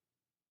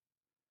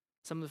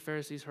 Some of the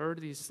Pharisees heard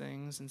these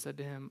things and said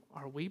to him,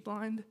 are we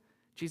blind?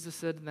 Jesus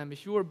said to them,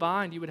 if you were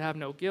blind, you would have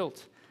no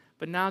guilt.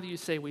 But now that you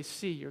say we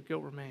see, your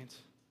guilt remains.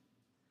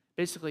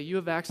 Basically, you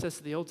have access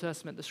to the Old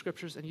Testament, the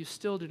Scriptures, and you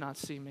still do not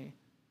see me.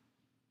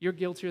 You're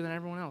guiltier than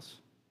everyone else.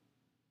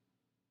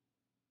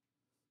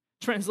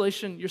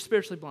 Translation, you're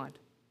spiritually blind.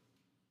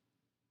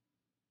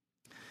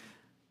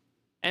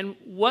 And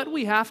what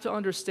we have to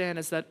understand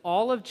is that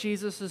all of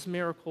Jesus'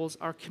 miracles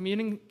are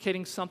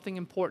communicating something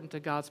important to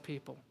God's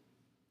people.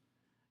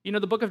 You know,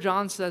 the book of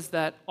John says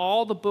that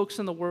all the books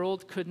in the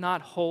world could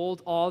not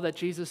hold all that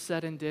Jesus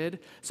said and did.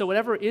 So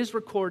whatever is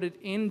recorded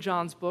in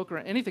John's book or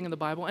anything in the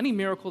Bible, any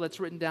miracle that's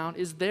written down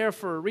is there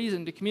for a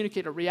reason to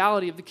communicate a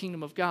reality of the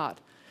kingdom of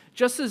God.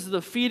 Just as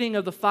the feeding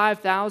of the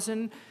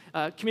 5,000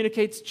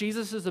 communicates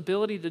Jesus'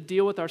 ability to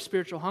deal with our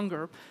spiritual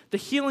hunger, the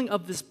healing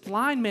of this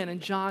blind man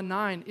in John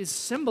 9 is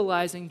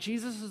symbolizing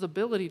Jesus'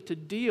 ability to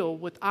deal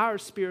with our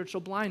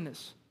spiritual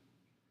blindness.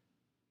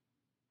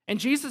 And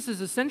Jesus is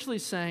essentially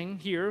saying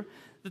here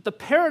that the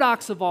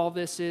paradox of all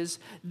this is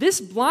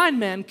this blind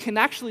man can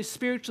actually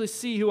spiritually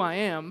see who I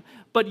am,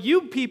 but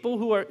you people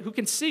who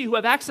can see, who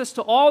have access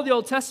to all the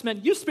Old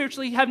Testament, you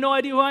spiritually have no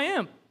idea who I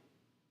am.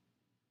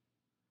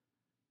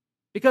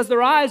 Because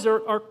their eyes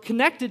are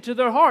connected to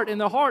their heart, and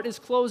their heart is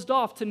closed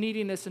off to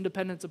neediness and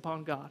dependence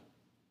upon God.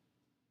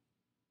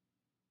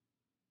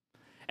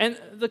 And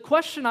the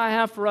question I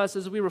have for us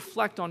as we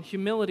reflect on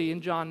humility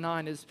in John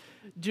 9 is,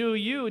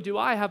 do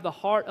I have the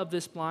heart of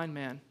this blind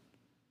man?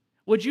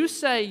 Would you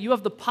say you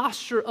have the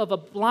posture of a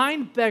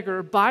blind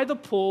beggar by the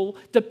pool,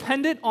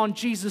 dependent on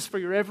Jesus for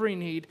your every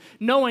need,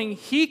 knowing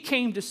he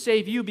came to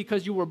save you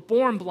because you were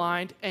born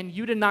blind and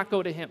you did not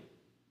go to him?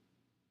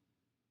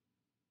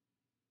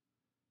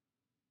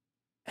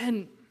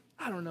 And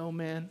I don't know,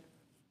 man.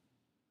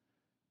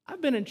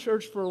 I've been in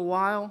church for a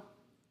while.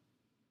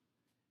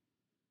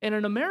 And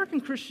in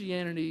American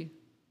Christianity,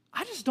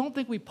 I just don't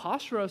think we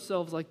posture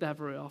ourselves like that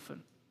very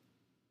often.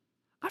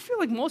 I feel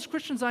like most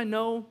Christians I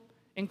know,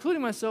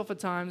 including myself at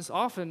times,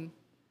 often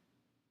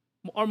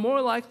are more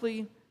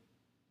likely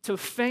to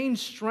feign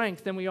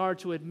strength than we are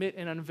to admit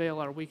and unveil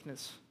our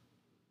weakness.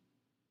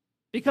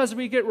 Because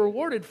we get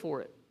rewarded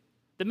for it.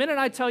 The minute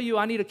I tell you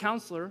I need a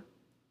counselor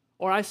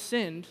or I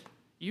sinned,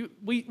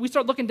 we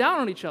start looking down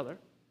on each other.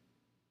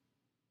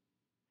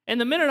 And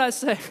the minute I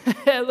say,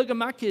 hey, look at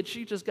my kid,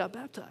 she just got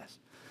baptized.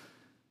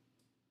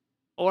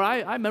 Or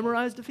I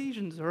memorized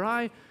Ephesians, or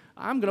I'm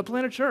going to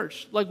plant a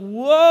church. Like,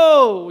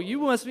 whoa, you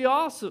must be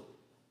awesome.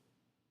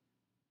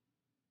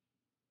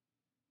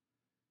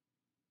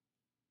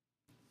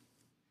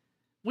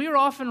 We are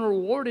often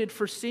rewarded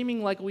for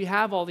seeming like we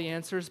have all the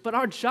answers, but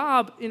our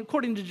job,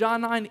 according to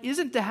John 9,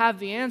 isn't to have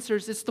the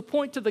answers, it's to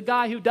point to the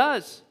guy who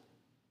does.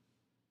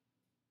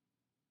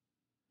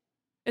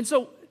 And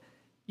so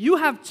you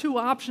have two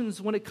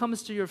options when it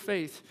comes to your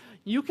faith.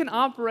 You can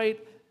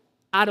operate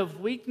out of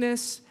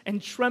weakness and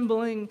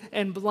trembling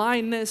and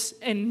blindness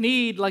and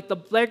need like the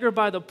beggar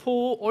by the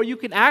pool, or you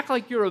can act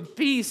like you're a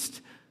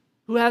beast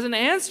who has an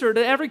answer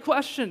to every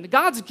question,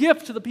 God's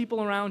gift to the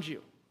people around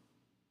you.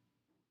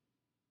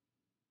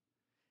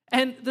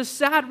 And the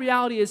sad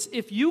reality is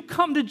if you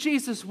come to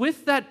Jesus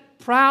with that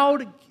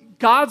proud,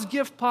 God's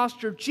gift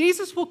posture,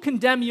 Jesus will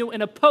condemn you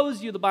and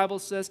oppose you, the Bible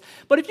says.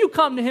 But if you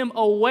come to him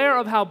aware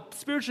of how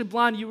spiritually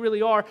blind you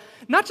really are,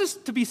 not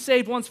just to be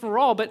saved once for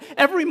all, but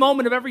every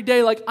moment of every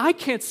day, like, I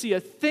can't see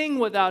a thing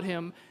without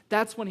him,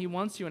 that's when he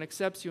wants you and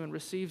accepts you and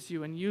receives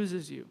you and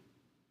uses you.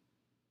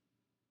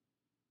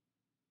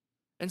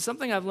 And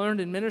something I've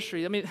learned in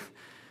ministry,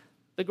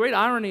 the great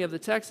irony of the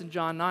text in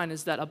John 9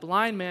 is that a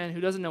blind man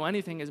who doesn't know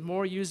anything is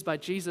more used by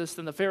Jesus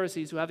than the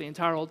Pharisees who have the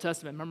entire Old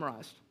Testament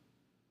memorized.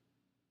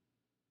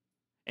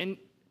 And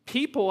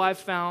people, I've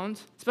found,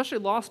 especially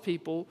lost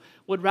people,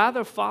 would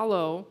rather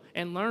follow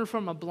and learn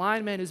from a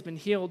blind man who's been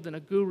healed than a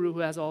guru who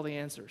has all the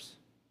answers.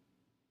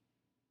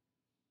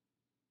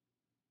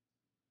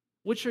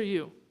 Which are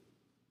you?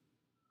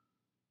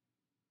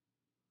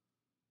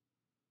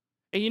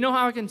 And you know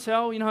how I can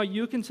tell? You know how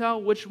you can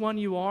tell which one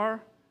you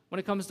are when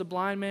it comes to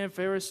blind man,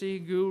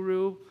 Pharisee,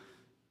 guru,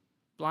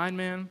 blind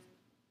man?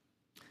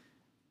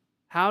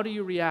 How do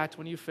you react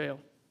when you fail?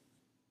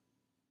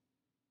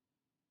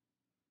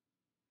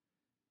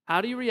 How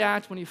do you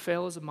react when you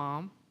fail as a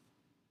mom?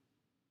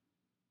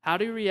 How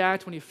do you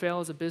react when you fail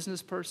as a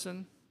business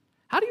person?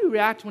 How do you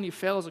react when you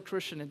fail as a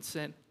Christian in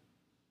sin?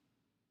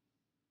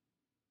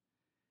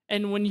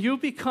 And when you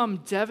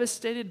become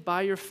devastated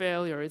by your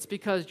failure, it's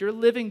because you're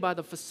living by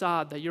the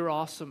facade that you're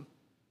awesome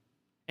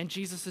and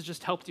Jesus has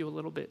just helped you a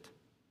little bit.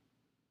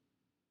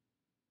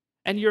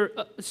 And you're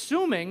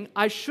assuming,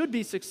 I should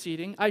be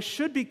succeeding, I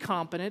should be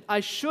competent, I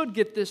should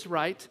get this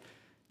right.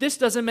 This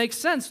doesn't make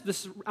sense,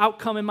 this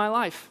outcome in my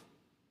life.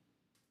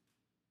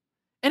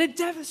 And it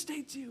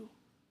devastates you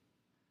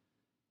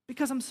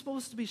because I'm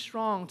supposed to be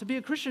strong. To be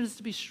a Christian is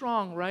to be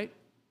strong, right?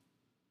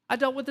 I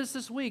dealt with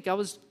this week. I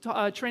was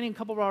training a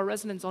couple of our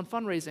residents on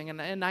fundraising,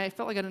 and I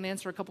felt like I didn't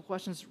answer a couple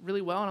questions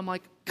really well, and I'm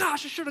like,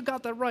 gosh, I should have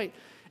got that right.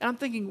 And I'm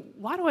thinking,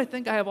 why do I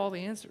think I have all the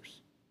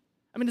answers?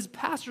 As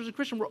pastors, as a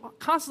Christian, we're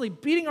constantly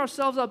beating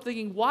ourselves up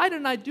thinking, why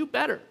didn't I do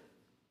better?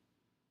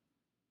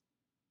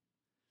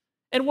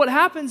 And what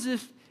happens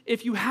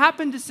if you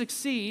happen to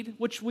succeed,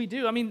 which we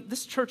do,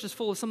 this church is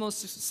full of some of the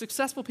most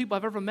successful people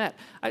I've ever met.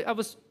 I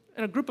was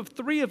in a group of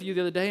 3 of you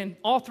the other day, and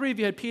all 3 of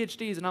you had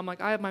PhDs, and I'm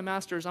like, I have my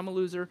master's, I'm a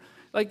loser.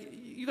 Like,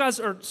 you guys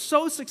are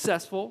so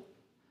successful.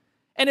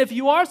 And if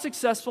you are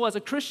successful as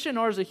a Christian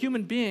or as a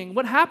human being,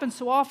 what happens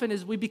so often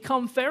is we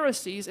become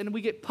Pharisees, and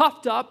we get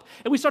puffed up,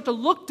 and we start to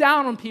look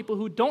down on people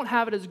who don't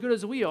have it as good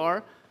as we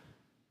are,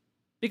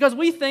 because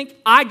we think,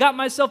 I got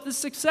myself this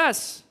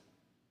success.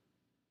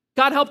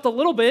 God helped a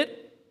little bit.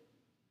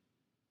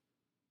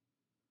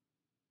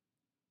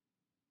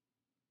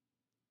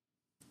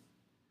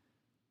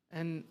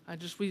 And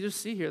we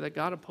just see here that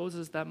God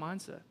opposes that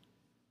mindset.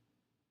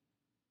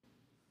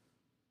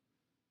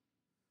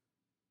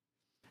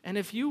 And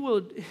if you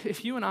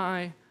and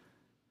I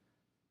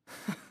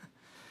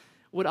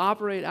would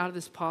operate out of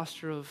this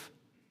posture of,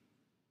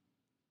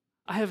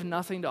 I have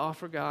nothing to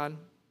offer God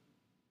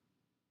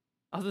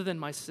other than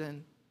my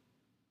sin.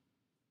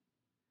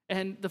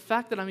 And the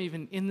fact that I'm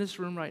even in this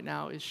room right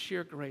now is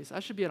sheer grace. I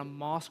should be at a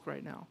mosque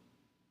right now.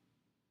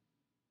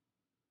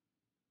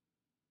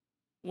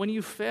 When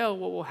you fail,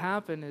 what will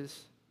happen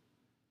is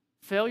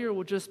failure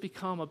will just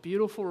become a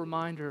beautiful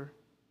reminder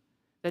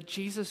that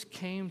Jesus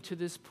came to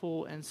this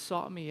pool and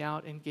sought me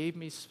out and gave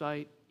me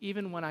sight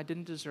even when I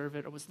didn't deserve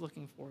it or was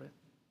looking for it.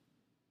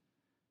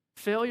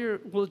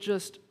 Failure will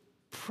just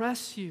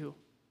press you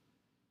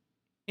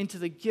into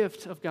the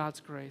gift of God's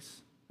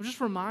grace. It'll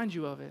just remind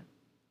you of it.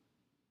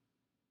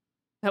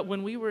 That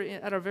when we were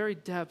at our very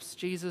depths,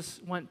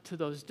 Jesus went to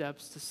those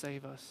depths to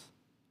save us.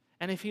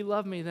 And if he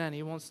loved me then,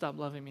 he won't stop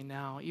loving me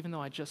now, even though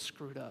I just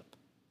screwed up.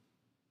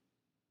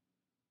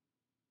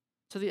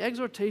 So the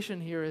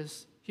exhortation here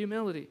is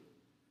humility.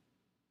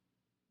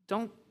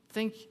 Don't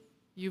think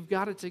you've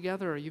got it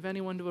together or you've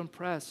anyone to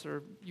impress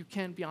or you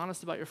can't be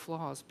honest about your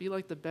flaws. Be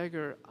like the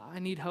beggar. I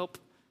need help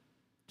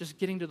just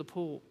getting to the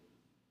pool.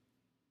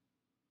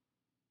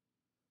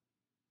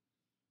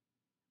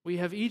 We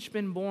have each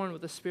been born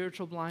with a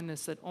spiritual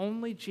blindness that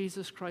only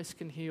Jesus Christ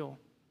can heal.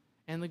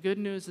 And the good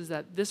news is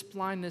that this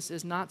blindness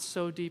is not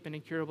so deep and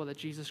incurable that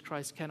Jesus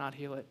Christ cannot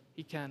heal it.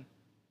 He can.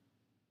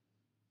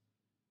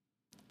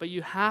 But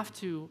you have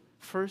to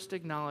first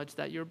acknowledge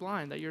that you're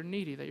blind, that you're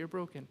needy, that you're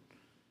broken.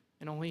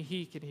 And only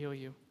he can heal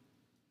you.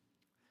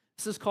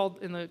 This is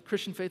called, in the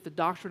Christian faith, the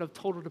doctrine of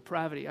total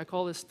depravity. I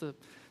call this the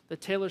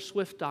Taylor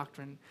Swift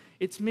doctrine.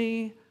 It's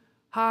me.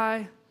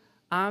 Hi.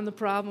 I'm the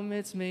problem.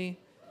 It's me.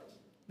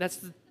 That's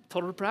the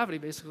total depravity,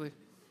 basically.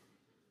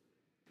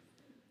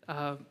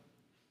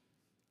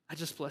 I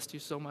just blessed you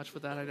so much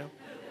with that, I know.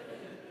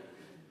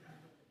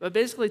 But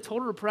basically,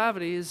 total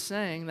depravity is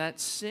saying that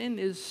sin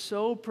is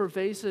so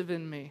pervasive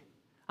in me.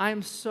 I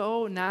am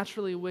so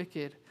naturally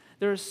wicked.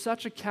 There is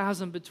such a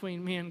chasm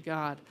between me and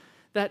God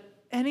that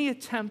any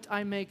attempt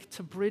I make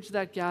to bridge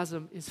that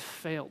chasm is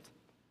failed,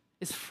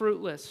 is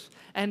fruitless.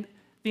 And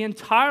The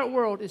entire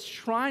world is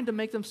trying to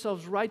make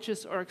themselves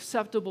righteous or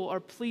acceptable or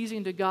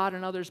pleasing to God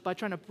and others by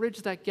trying to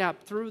bridge that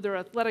gap through their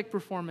athletic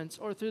performance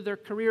or through their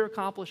career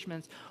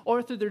accomplishments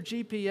or through their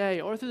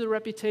GPA or through their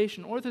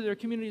reputation or through their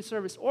community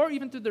service or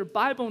even through their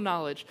Bible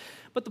knowledge.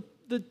 But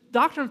the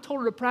doctrine of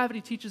total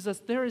depravity teaches us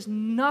there is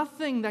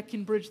nothing that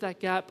can bridge that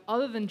gap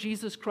other than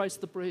Jesus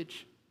Christ the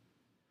bridge.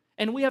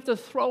 And we have to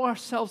throw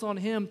ourselves on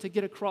him to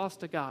get across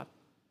to God.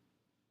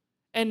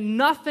 And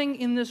nothing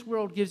in this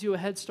world gives you a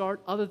head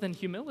start other than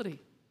humility.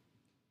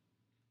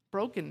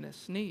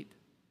 Brokenness, need.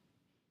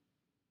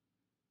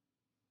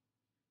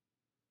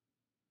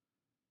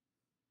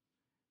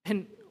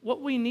 And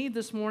what we need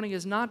this morning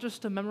is not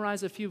just to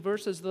memorize a few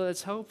verses, though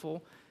that's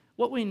helpful.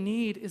 What we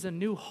need is a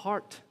new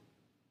heart.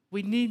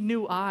 We need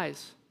new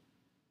eyes.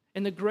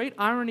 And the great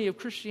irony of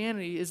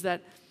Christianity is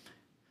that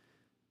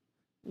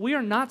we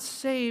are not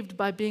saved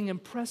by being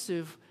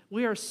impressive.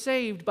 We are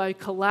saved by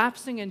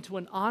collapsing into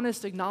an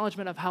honest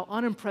acknowledgement of how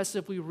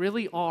unimpressive we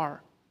really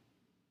are.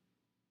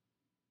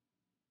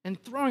 And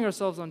throwing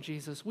ourselves on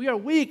Jesus. We are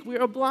weak, we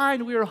are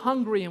blind, we are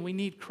hungry, and we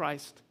need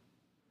Christ.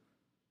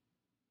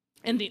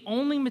 And the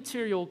only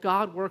material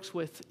God works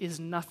with is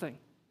nothing.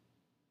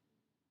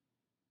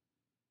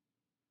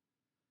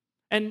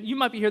 And you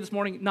might be here this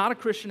morning, not a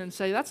Christian, and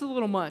say, that's a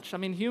little much. I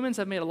mean, humans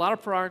have made a lot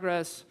of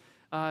progress.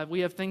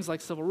 We have things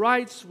like civil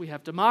rights, we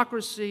have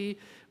democracy,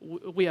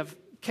 we have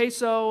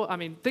queso. I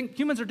mean,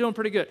 humans are doing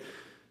pretty good.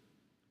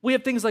 We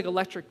have things like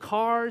electric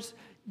cars.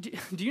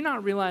 Do you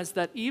not realize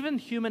that even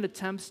human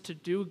attempts to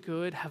do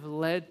good have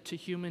led to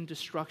human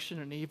destruction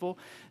and evil?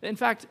 In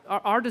fact,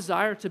 our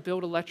desire to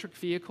build electric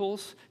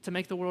vehicles, to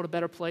make the world a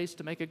better place,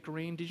 to make it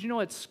green, did you know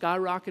it's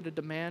skyrocketed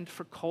demand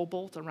for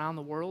cobalt around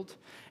the world?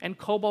 And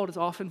cobalt is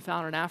often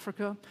found in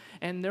Africa.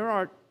 And there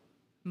are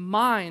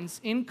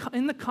mines in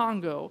the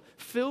Congo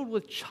filled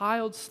with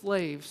child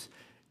slaves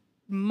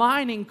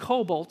mining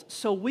cobalt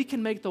so we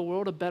can make the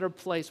world a better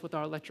place with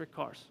our electric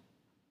cars.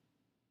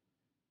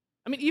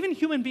 I mean, even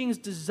human beings'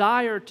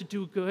 desire to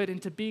do good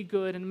and to be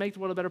good and make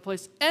the world a better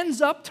place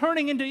ends up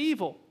turning into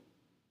evil.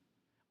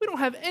 We don't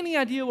have any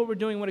idea what we're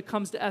doing when it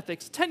comes to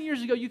ethics. 10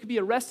 years ago, you could be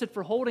arrested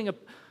for holding a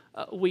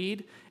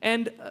weed,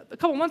 and a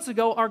couple months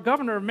ago, our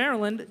governor of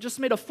Maryland just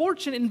made a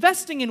fortune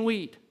investing in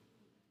weed.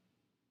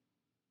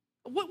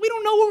 We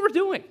don't know what we're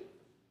doing.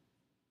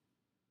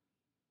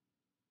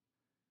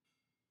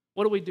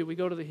 What do? We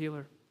go to the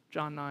healer,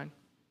 John 9.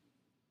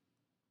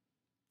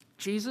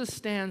 Jesus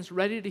stands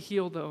ready to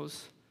heal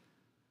those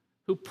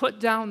who put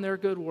down their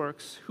good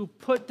works, who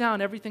put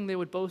down everything they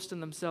would boast in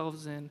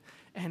themselves in,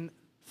 and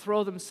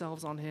throw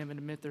themselves on him and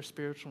admit their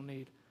spiritual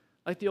need.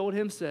 Like the old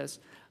hymn says,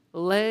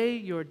 lay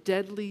your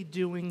deadly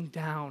doing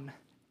down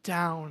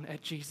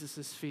at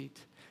Jesus' feet.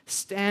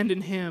 Stand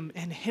in him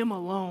and him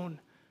alone,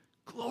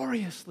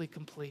 gloriously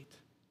complete.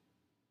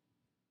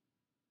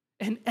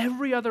 And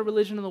every other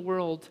religion in the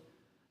world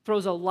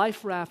throws a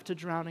life raft to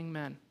drowning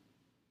men.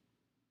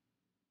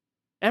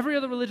 Every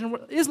other religion,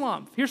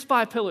 Islam, here's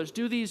 5 pillars.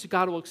 Do these,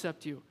 God will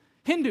accept you.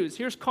 Hindus,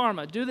 here's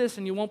karma. Do this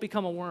and you won't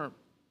become a worm.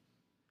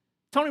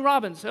 Tony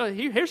Robbins,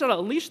 here's how to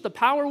unleash the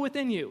power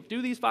within you.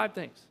 Do these 5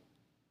 things.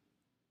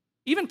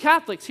 Even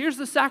Catholics, here's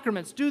the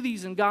sacraments. Do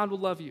these and God will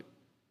love you.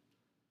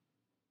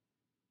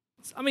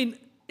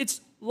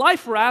 It's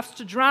life rafts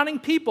to drowning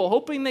people,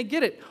 hoping they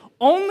get it.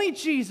 Only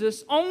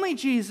Jesus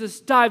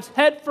dives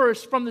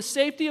headfirst from the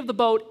safety of the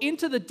boat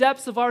into the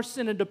depths of our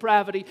sin and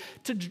depravity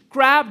to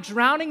grab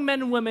drowning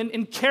men and women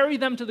and carry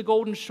them to the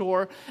golden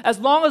shore as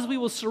long as we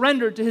will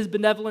surrender to his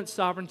benevolent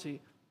sovereignty.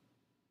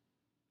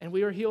 And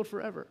we are healed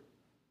forever.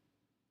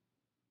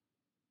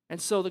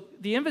 And so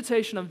the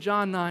invitation of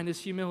John 9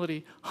 is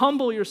humility.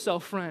 Humble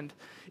yourself, friend.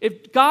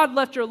 If God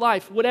left your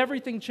life, would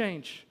everything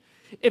change?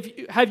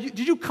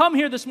 Did you come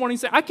here this morning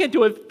and say, I can't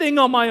do a thing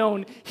on my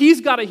own.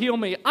 He's got to heal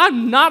me.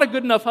 I'm not a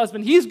good enough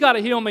husband. He's got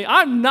to heal me.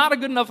 I'm not a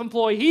good enough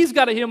employee. He's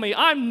got to heal me.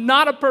 I'm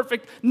not a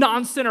perfect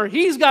non-sinner.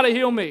 He's got to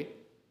heal me.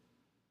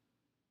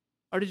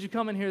 Or did you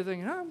come in here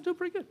thinking, I'm doing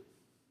pretty good?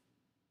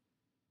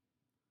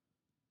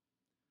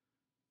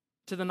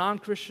 To the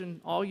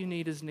non-Christian, all you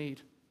need is need.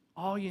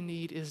 All you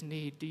need is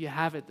need. Do you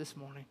have it this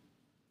morning?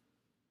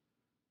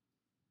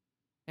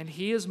 And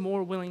he is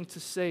more willing to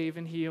save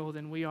and heal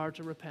than we are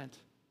to repent.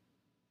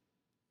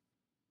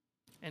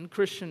 And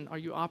Christian, are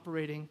you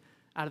operating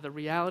out of the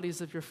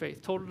realities of your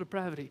faith? Total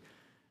depravity.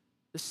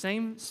 The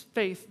same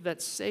faith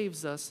that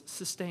saves us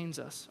sustains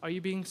us. Are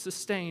you being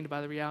sustained by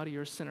the reality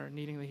you're a sinner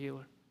needing the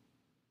healer?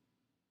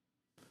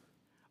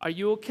 Are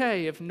you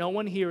okay if no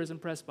one here is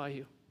impressed by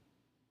you?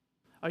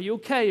 Are you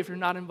okay if you're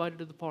not invited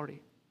to the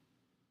party?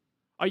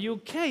 Are you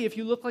okay if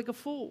you look like a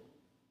fool?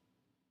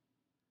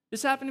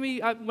 This happened to me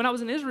when I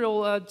was in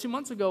Israel 2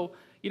 months ago.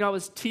 I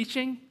was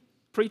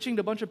preaching to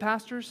a bunch of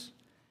pastors.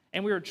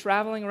 And we were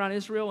traveling around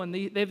Israel, and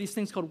they have these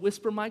things called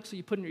whisper mics, so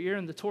you put in your ear,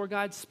 and the tour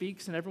guide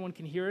speaks, and everyone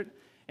can hear it.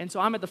 And so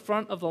I'm at the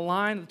front of the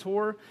line of the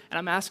tour, and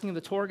I'm asking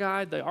the tour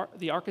guide,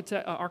 the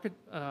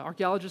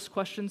archaeologist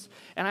questions,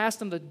 and I asked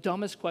him the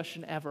dumbest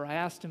question ever. I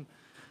asked him,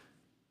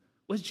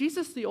 was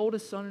Jesus the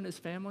oldest son in his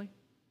family?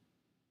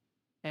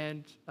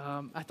 And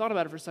I thought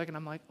about it for a second.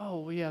 I'm like,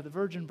 oh, yeah, the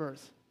virgin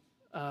birth.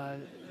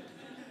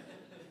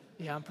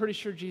 Yeah, I'm pretty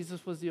sure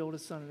Jesus was the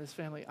oldest son in his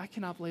family. I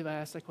cannot believe I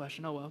asked that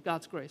question. Oh, well,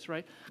 God's grace,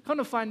 right? Come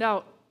to find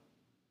out,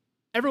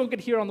 everyone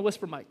could hear on the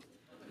whisper mic.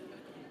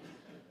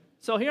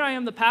 So here I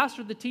am, the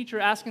pastor, the teacher,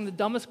 asking the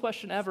dumbest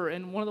question ever,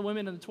 and one of the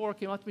women in the tour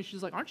came up to me.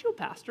 She's like, aren't you a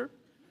pastor?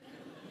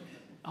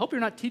 I hope you're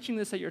not teaching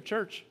this at your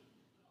church.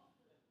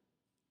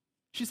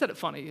 She said it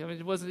funny. I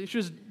mean, she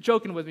was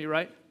joking with me,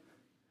 right?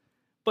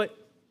 But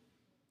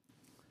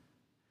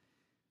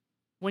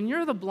when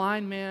you're the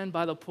blind man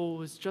by the pool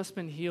who's just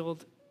been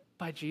healed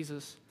by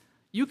Jesus,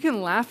 you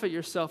can laugh at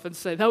yourself and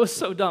say, that was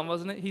so dumb,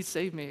 wasn't it? He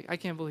saved me. I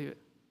can't believe it.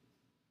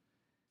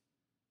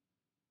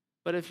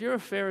 But if you're a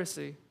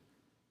Pharisee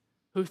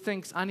who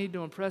thinks, I need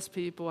to impress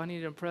people, I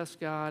need to impress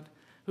God,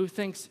 who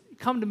thinks,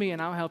 come to me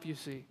and I'll help you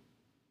see.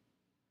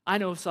 I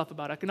know stuff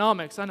about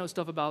economics. I know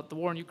stuff about the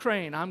war in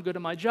Ukraine. I'm good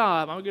at my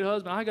job. I'm a good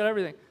husband. I got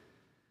everything.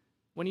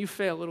 When you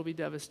fail, it'll be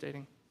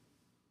devastating.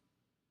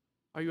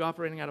 Are you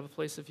operating out of a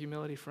place of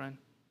humility, friend?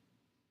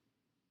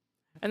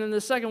 And then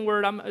the second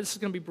word, this is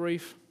going to be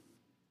brief.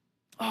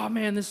 Oh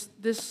man,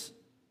 this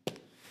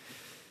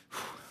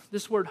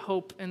word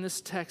hope in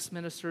this text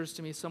ministers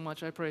to me so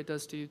much. I pray it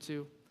does to you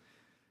too.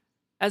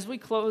 As we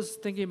close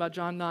thinking about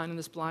John 9 and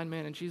this blind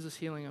man and Jesus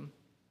healing him,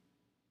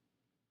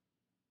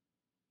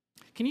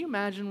 can you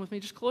imagine with me,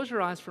 just close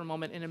your eyes for a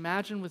moment and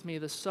imagine with me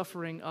the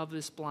suffering of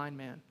this blind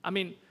man. I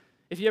mean,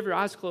 if you have your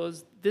eyes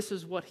closed, this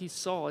is what he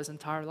saw his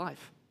entire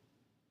life.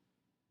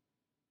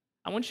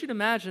 I want you to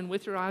imagine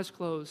with your eyes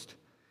closed,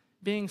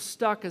 being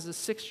stuck as a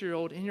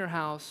 6-year-old in your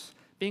house,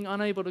 being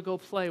unable to go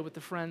play with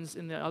the friends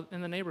in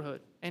the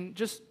neighborhood, and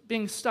just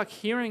being stuck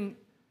hearing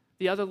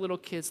the other little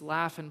kids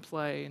laugh and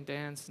play and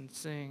dance and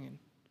sing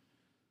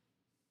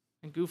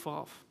and goof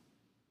off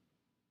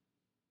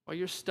while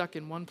you're stuck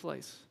in one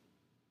place.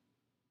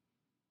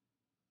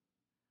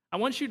 I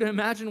want you to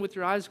imagine with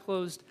your eyes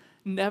closed,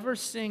 never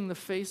seeing the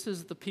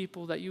faces of the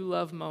people that you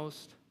love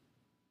most,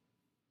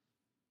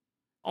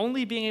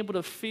 only being able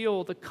to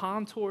feel the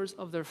contours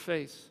of their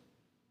face,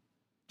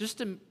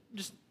 just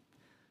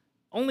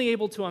only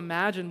able to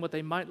imagine what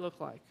they might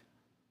look like.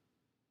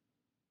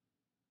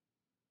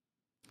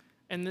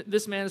 And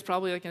this man is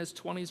probably like in his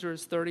 20s or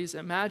his 30s.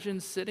 Imagine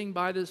sitting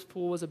by this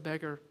pool as a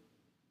beggar,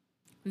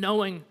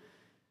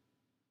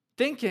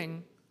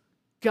 thinking,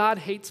 God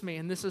hates me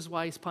and this is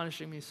why he's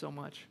punishing me so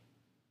much.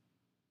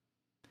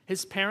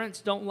 His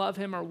parents don't love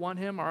him or want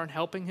him or aren't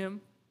helping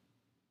him.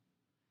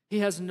 He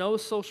has no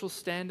social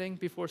standing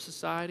before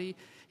society.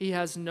 He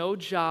has no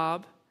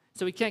job,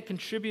 so he can't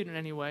contribute in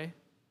any way.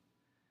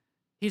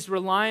 He's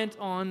reliant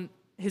on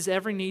his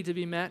every need to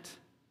be met.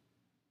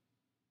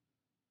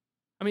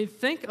 I mean,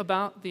 think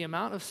about the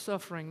amount of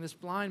suffering this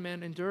blind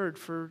man endured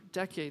for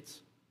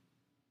decades.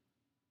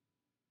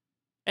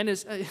 And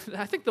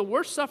I think the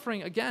worst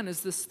suffering, again,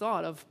 is this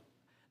thought of,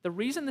 the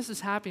reason this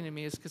is happening to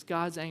me is because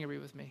God's angry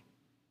with me.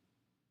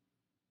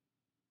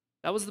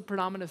 That was the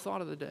predominant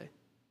thought of the day.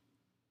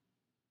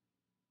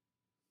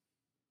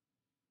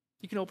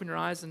 You can open your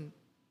eyes, and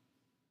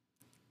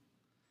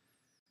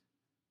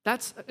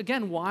that's,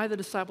 again, why the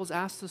disciples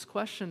asked this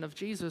question of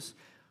Jesus,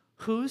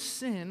 whose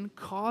sin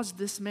caused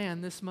this man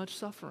this much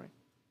suffering?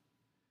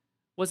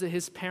 Was it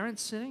his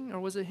parents sinning, or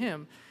was it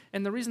him?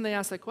 And the reason they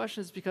asked that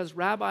question is because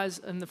rabbis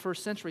in the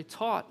first century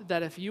taught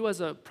that if you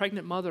as a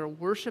pregnant mother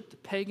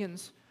worshipped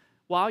pagans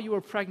while you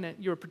were pregnant,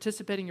 you were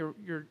participating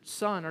your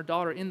son or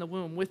daughter in the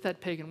womb with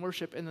that pagan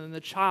worship, and then the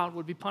child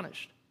would be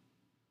punished.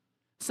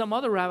 Some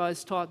other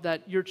rabbis taught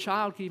that your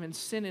child could even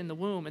sin in the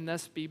womb and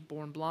thus be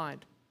born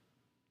blind.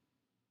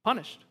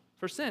 Punished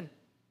for sin.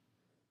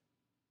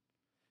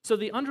 So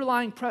the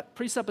underlying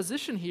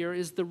presupposition here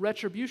is the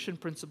retribution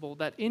principle,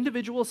 that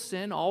individual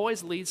sin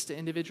always leads to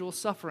individual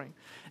suffering.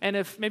 And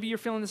if maybe you're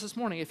feeling this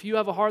morning, if you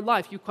have a hard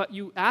life,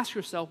 you ask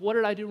yourself, what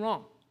did I do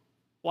wrong?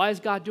 Why is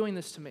God doing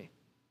this to me?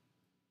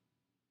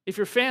 If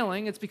you're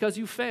failing, it's because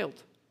you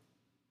failed.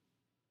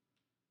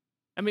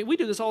 I mean, we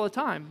do this all the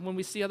time when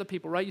we see other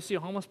people, right? You see a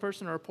homeless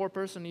person or a poor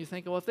person, and you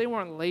think, well, if they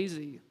weren't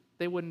lazy,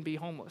 they wouldn't be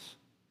homeless.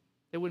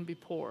 They wouldn't be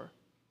poor.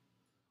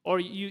 Or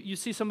you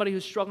see somebody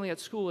who's struggling at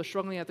school or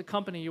struggling at the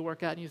company you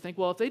work at, and you think,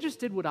 well, if they just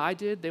did what I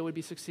did, they would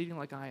be succeeding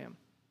like I am.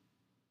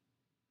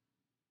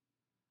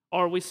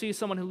 Or we see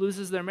someone who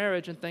loses their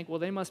marriage and think, well,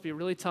 they must be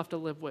really tough to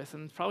live with,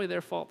 and it's probably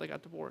their fault they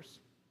got divorced.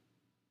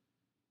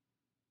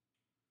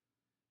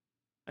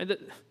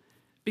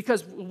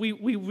 Because we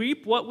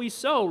reap what we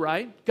sow,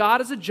 right?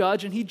 God is a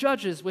judge, and he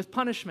judges with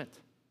punishment.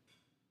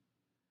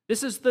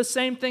 This is the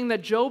same thing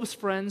that Job's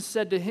friends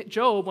said to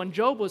Job when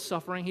Job was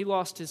suffering. He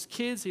lost his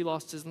kids, he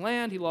lost his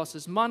land, he lost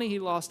his money, he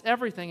lost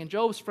everything. And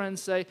Job's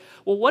friends say,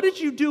 well, what did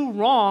you do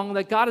wrong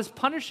that God is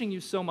punishing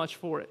you so much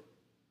for it?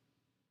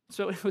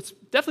 So it's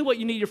definitely what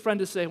you need your friend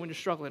to say when you're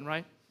struggling,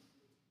 right?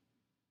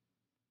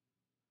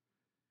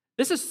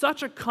 This is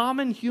such a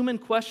common human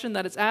question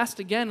that it's asked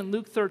again in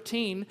Luke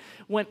 13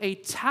 when a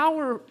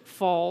tower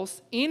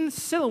falls in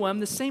Siloam,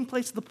 the same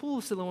place the pool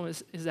of Siloam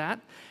is at.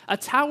 A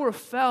tower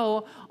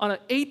fell on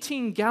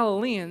 18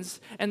 Galileans,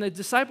 and the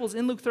disciples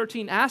in Luke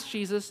 13 asked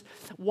Jesus,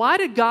 why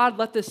did God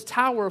let this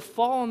tower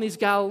fall on these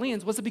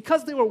Galileans? Was it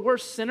because they were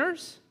worse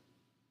sinners?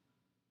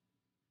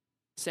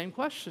 Same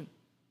question.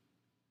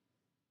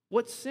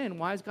 What sin?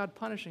 Why is God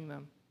punishing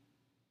them?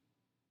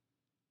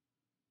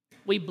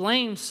 We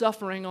blame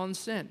suffering on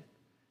sin.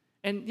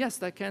 And yes,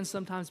 that can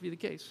sometimes be the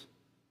case.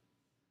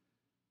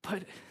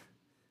 But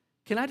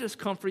can I just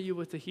comfort you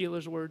with the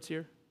healer's words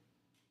here?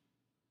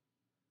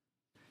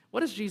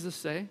 What does Jesus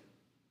say?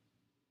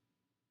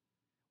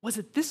 Was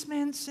it this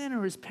man's sin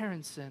or his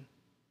parents' sin?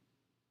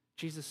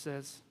 Jesus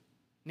says,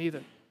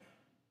 neither.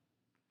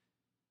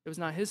 It was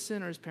not his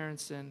sin or his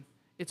parents' sin.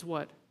 It's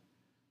what?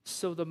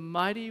 So the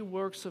mighty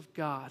works of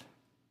God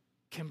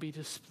can be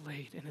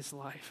displayed in his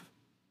life.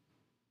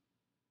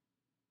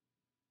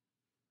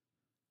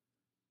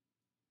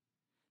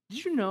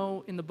 Did you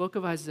know in the book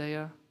of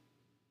Isaiah,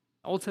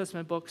 Old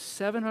Testament book,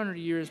 700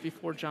 years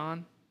before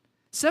John,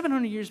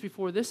 700 years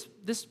before this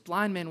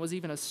blind man was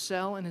even a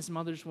cell in his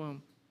mother's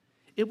womb,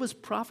 it was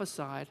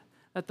prophesied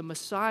that the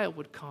Messiah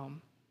would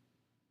come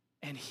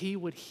and he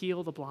would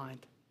heal the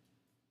blind.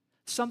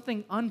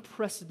 Something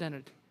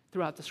unprecedented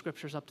throughout the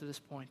scriptures up to this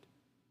point.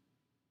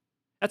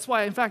 That's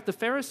why, in fact, the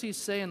Pharisees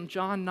say in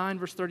John 9,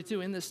 verse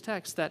 32, in this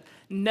text, that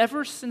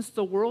never since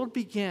the world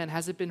began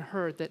has it been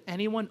heard that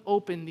anyone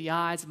opened the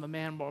eyes of a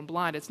man born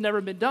blind. It's never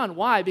been done.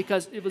 Why?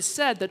 Because it was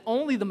said that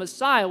only the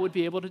Messiah would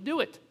be able to do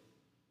it.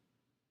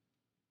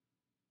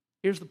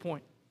 Here's the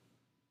point.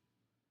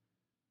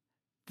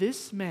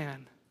 This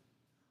man,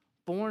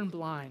 born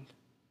blind,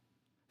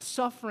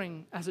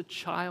 suffering as a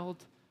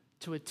child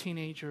to a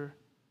teenager,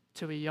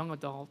 to a young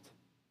adult,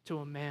 to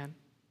a man,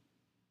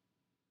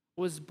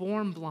 was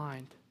born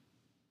blind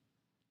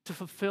to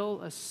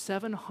fulfill a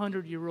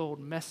 700-year-old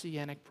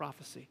messianic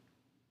prophecy.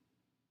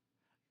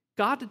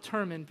 God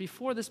determined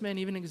before this man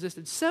even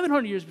existed,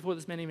 700 years before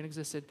this man even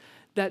existed,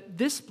 that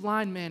this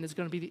blind man is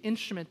going to be the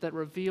instrument that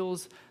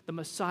reveals the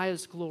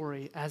Messiah's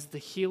glory as the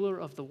healer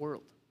of the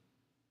world.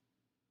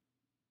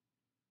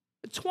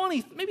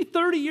 20, maybe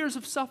 30 years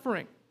of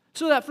suffering,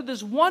 so that for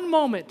this one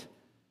moment,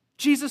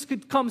 Jesus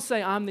could come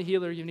say, I'm the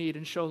healer you need,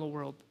 and show the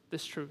world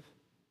this truth.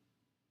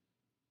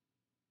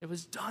 It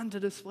was done to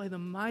display the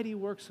mighty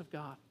works of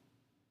God.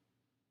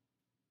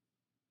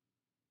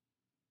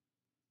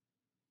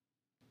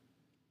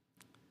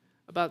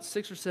 About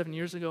 6 or 7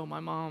 years ago, my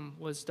mom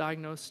was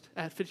diagnosed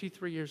at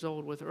 53 years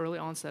old with early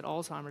onset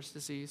Alzheimer's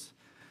disease.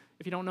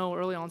 If you don't know,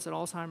 early onset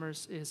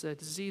Alzheimer's is a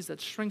disease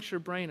that shrinks your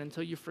brain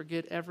until you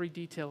forget every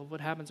detail of what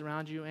happens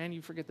around you and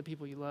you forget the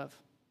people you love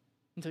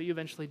until you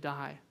eventually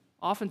die,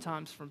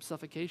 oftentimes from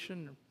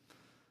suffocation or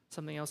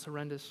something else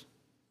horrendous.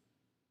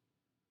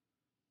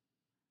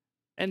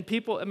 And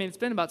people, it's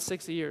been about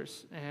 6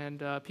 years,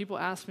 and people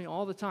ask me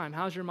all the time,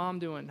 how's your mom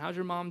doing? How's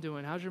your mom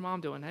doing? How's your mom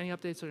doing? Any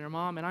updates on your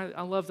mom? And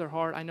I love their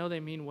heart. I know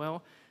they mean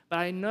well, but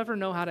I never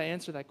know how to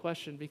answer that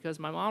question because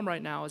my mom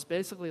right now is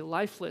basically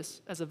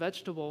lifeless as a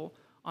vegetable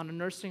on a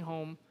nursing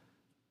home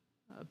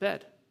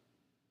bed,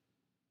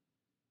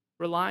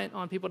 reliant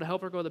on people to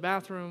help her go to the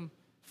bathroom,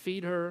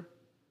 feed her.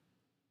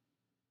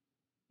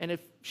 And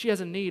if she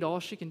has a need, all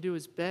she can do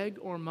is beg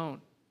or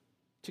moan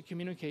to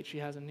communicate she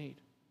has a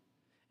need.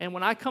 And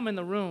when I come in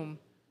the room,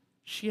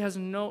 she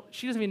doesn't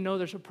even know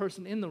there's a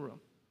person in the room.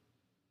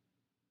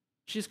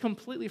 She's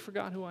completely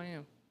forgotten who I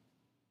am.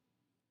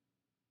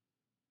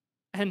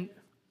 And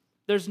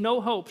there's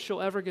no hope she'll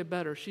ever get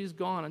better. She's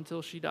gone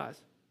until she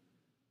dies.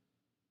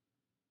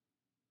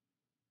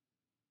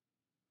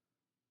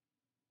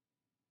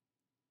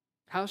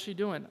 How's she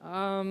doing?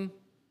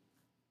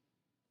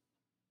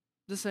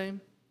 The same.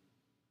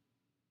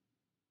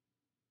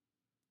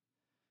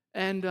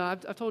 And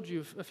I've told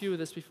you a few of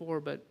this before,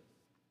 but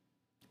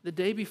the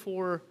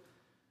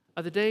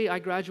day I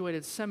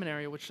graduated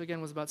seminary, which again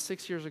was about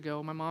 6 years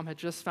ago, my mom had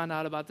just found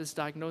out about this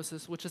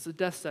diagnosis, which is a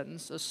death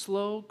sentence, a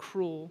slow,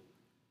 cruel,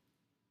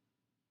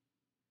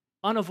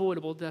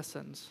 unavoidable death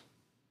sentence.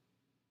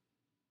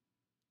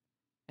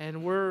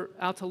 And we're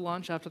out to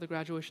lunch after the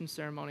graduation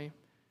ceremony.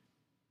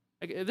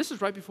 This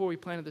is right before we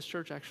planted this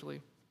church,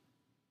 actually.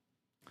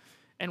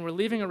 And we're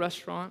leaving a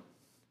restaurant,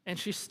 and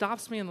she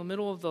stops me in the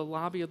middle of the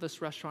lobby of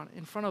this restaurant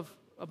in front of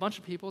a bunch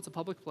of people. It's a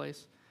public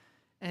place.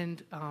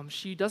 And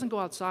she doesn't go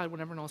outside when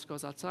everyone else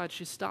goes outside.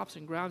 She stops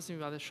and grabs me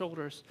by the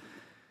shoulders.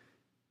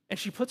 And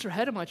she puts her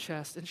head in my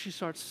chest, and she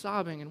starts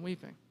sobbing and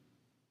weeping.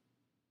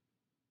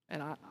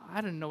 And I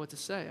didn't know what to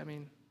say.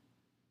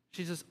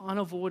 She's just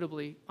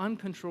unavoidably,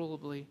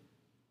 uncontrollably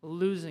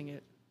losing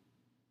it.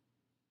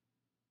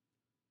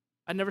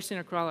 I'd never seen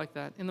her cry like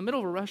that. In the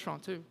middle of a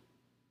restaurant, too.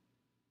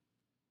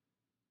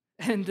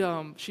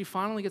 And she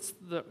finally gets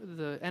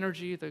the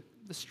energy, the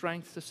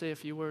strength to say a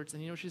few words.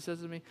 And you know what she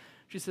says to me?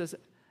 She says,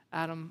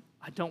 Adam,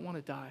 I don't want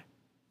to die.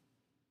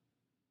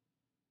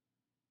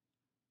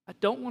 I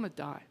don't want to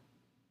die.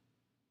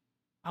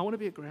 I want to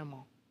be a grandma.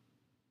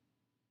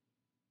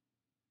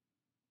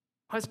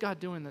 Why is God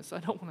doing this? I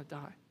don't want to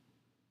die.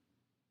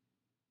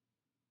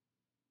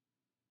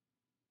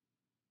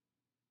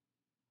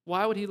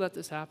 Why would he let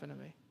this happen to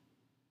me?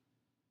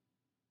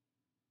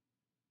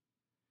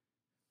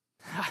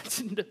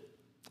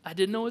 I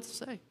didn't know what to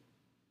say.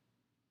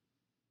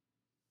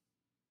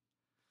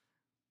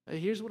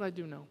 Here's what I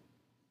do know.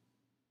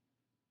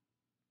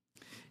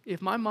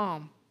 If my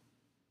mom,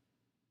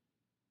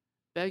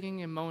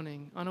 begging and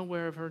moaning,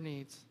 unaware of her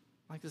needs,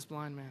 like this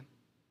blind man,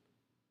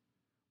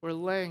 were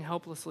laying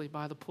helplessly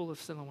by the pool of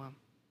Siloam,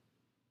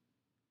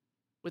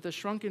 with a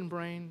shrunken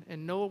brain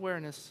and no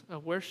awareness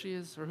of where she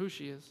is or who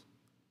she is,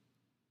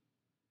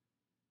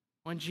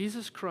 when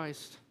Jesus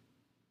Christ,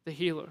 the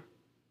healer,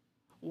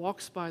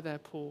 walks by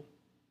that pool,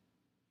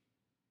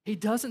 he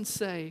doesn't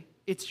say,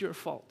 it's your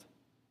fault.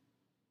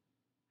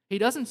 He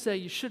doesn't say,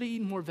 you should have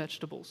eaten more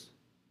vegetables,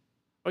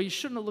 or you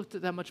shouldn't have looked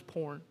at that much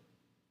porn.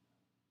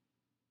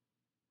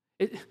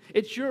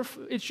 It's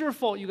your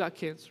fault you got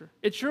cancer.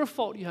 It's your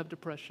fault you have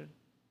depression.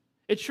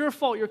 It's your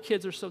fault your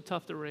kids are so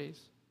tough to raise.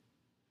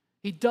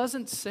 He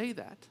doesn't say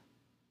that.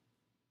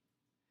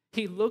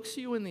 He looks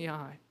you in the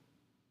eye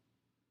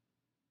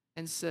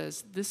and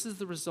says, this is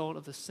the result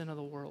of the sin of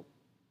the world.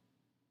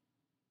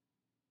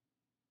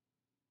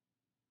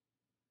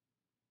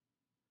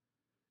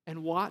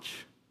 And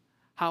watch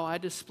how I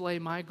display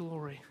my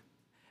glory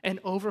and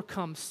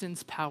overcome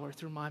sin's power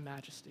through my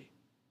majesty.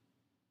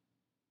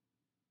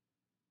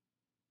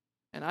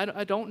 And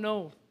I don't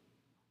know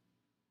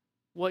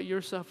what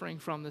you're suffering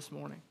from this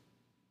morning.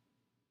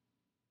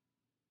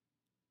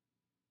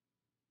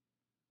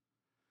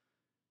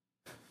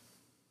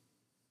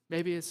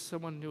 Maybe it's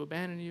someone who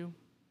abandoned you.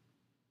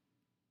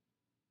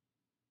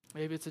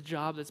 Maybe it's a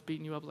job that's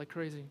beating you up like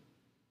crazy.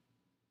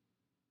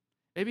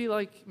 Maybe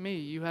like me,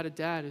 you had a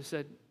dad who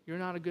said, you're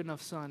not a good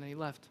enough son, and he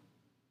left.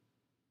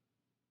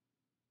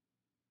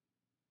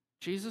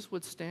 Jesus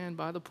would stand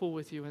by the pool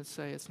with you and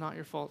say, it's not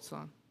your fault,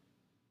 son.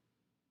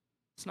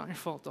 It's not your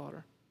fault,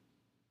 daughter.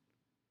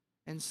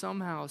 And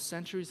somehow,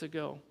 centuries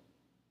ago,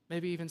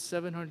 maybe even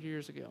 700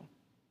 years ago,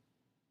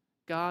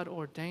 God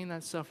ordained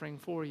that suffering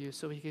for you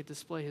so he could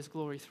display his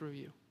glory through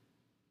you.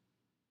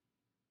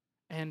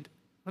 And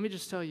let me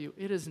just tell you,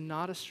 it is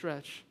not a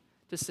stretch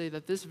to say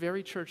that this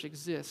very church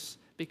exists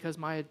because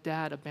my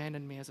dad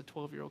abandoned me as a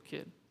 12-year-old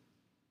kid.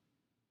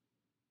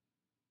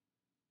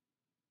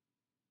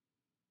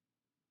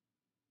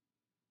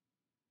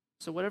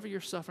 So whatever you're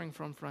suffering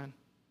from, friend,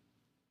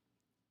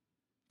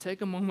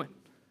 take a moment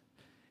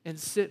and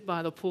sit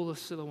by the pool of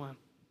Siloam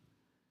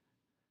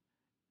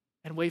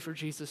and wait for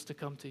Jesus to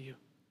come to you.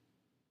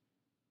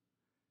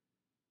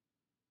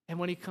 And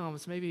when he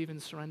comes, maybe even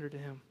surrender to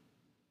him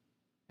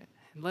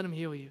and let him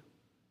heal you.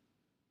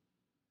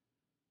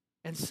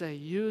 And say,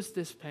 use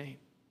this pain,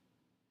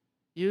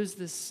 use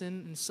this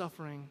sin and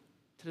suffering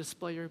to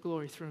display your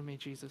glory through me,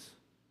 Jesus.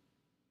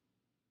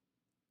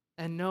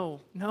 And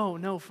no,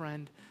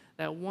 friend,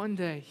 that one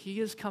day he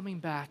is coming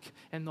back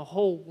and the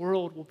whole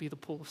world will be the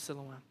pool of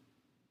Siloam.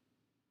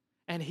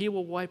 And he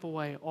will wipe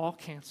away all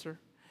cancer.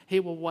 He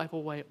will wipe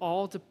away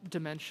all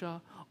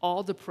dementia,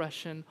 all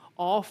depression,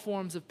 all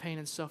forms of pain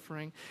and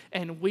suffering.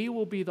 And we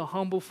will be the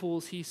humble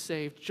fools he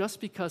saved just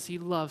because he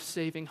loves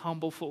saving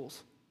humble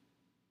fools.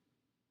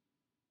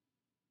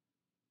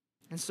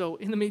 And so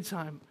in the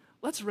meantime,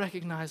 let's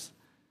recognize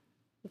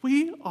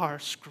we are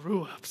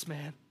screw-ups,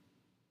 man.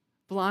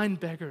 Blind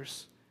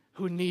beggars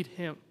who need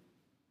him.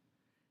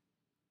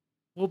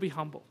 We'll be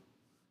humble.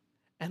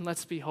 And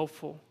let's be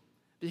hopeful.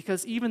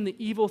 Because even the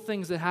evil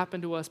things that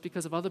happen to us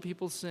because of other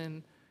people's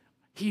sin,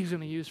 he's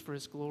going to use for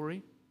his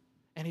glory.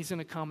 And he's going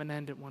to come and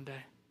end it one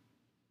day.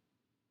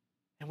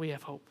 And we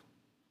have hope.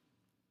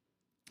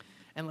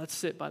 And let's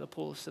sit by the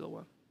pool of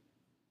Siloam.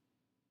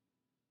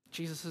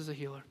 Jesus is a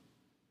healer.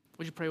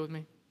 Would you pray with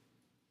me?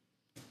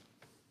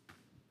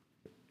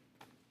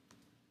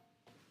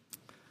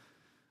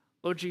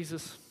 Lord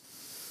Jesus,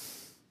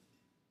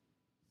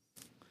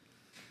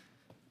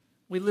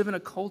 we live in a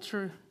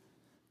culture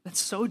that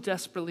so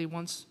desperately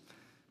wants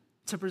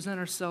to present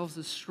ourselves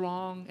as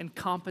strong and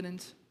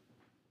competent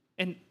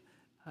and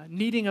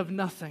needing of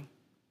nothing.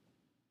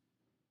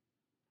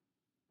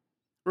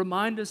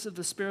 Remind us of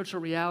the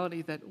spiritual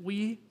reality that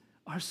we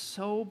are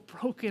so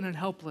broken and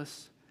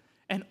helpless,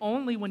 and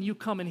only when you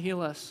come and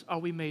heal us are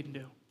we made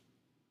new.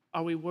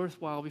 Are we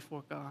worthwhile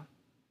before God?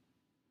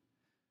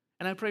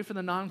 And I pray for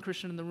the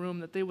non-Christian in the room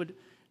that they would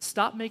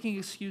stop making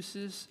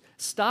excuses,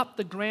 stop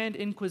the grand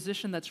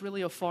inquisition that's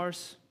really a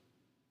farce,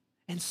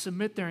 and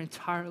submit their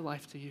entire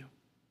life to you.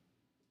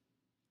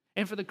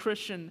 And for the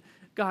Christian,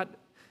 God,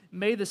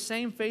 may the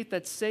same faith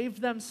that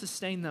saved them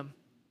sustain them.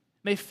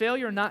 May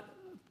failure not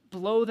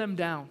blow them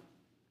down.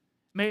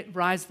 May it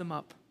rise them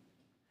up.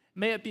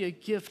 May it be a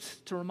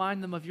gift to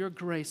remind them of your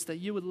grace, that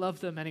you would love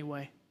them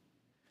anyway.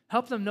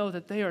 Help them know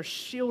that they are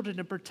shielded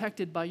and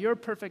protected by your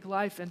perfect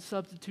life and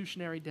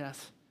substitutionary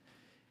death.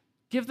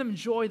 Give them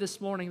joy this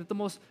morning that the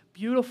most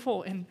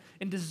beautiful and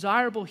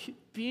desirable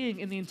being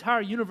in the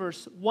entire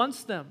universe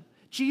wants them.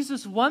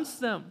 Jesus wants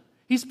them.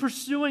 He's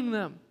pursuing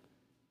them.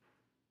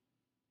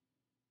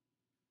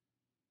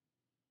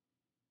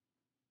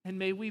 And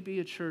may we be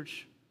a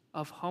church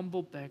of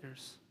humble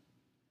beggars,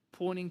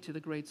 pointing to the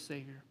great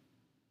Savior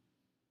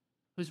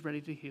who's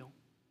ready to heal.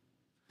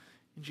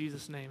 In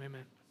Jesus' name,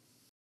 amen.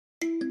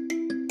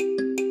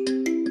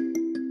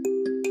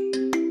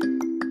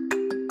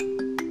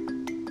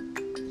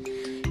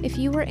 If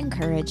you were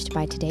encouraged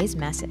by today's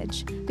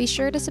message, be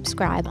sure to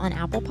subscribe on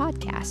Apple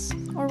Podcasts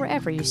or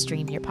wherever you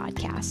stream your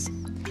podcasts.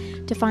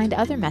 To find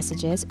other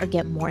messages or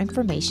get more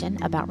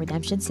information about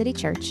Redemption City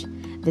Church,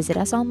 visit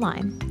us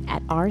online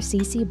at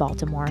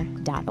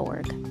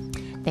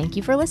rccbaltimore.org. Thank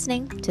you for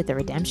listening to the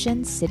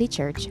Redemption City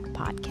Church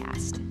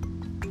podcast.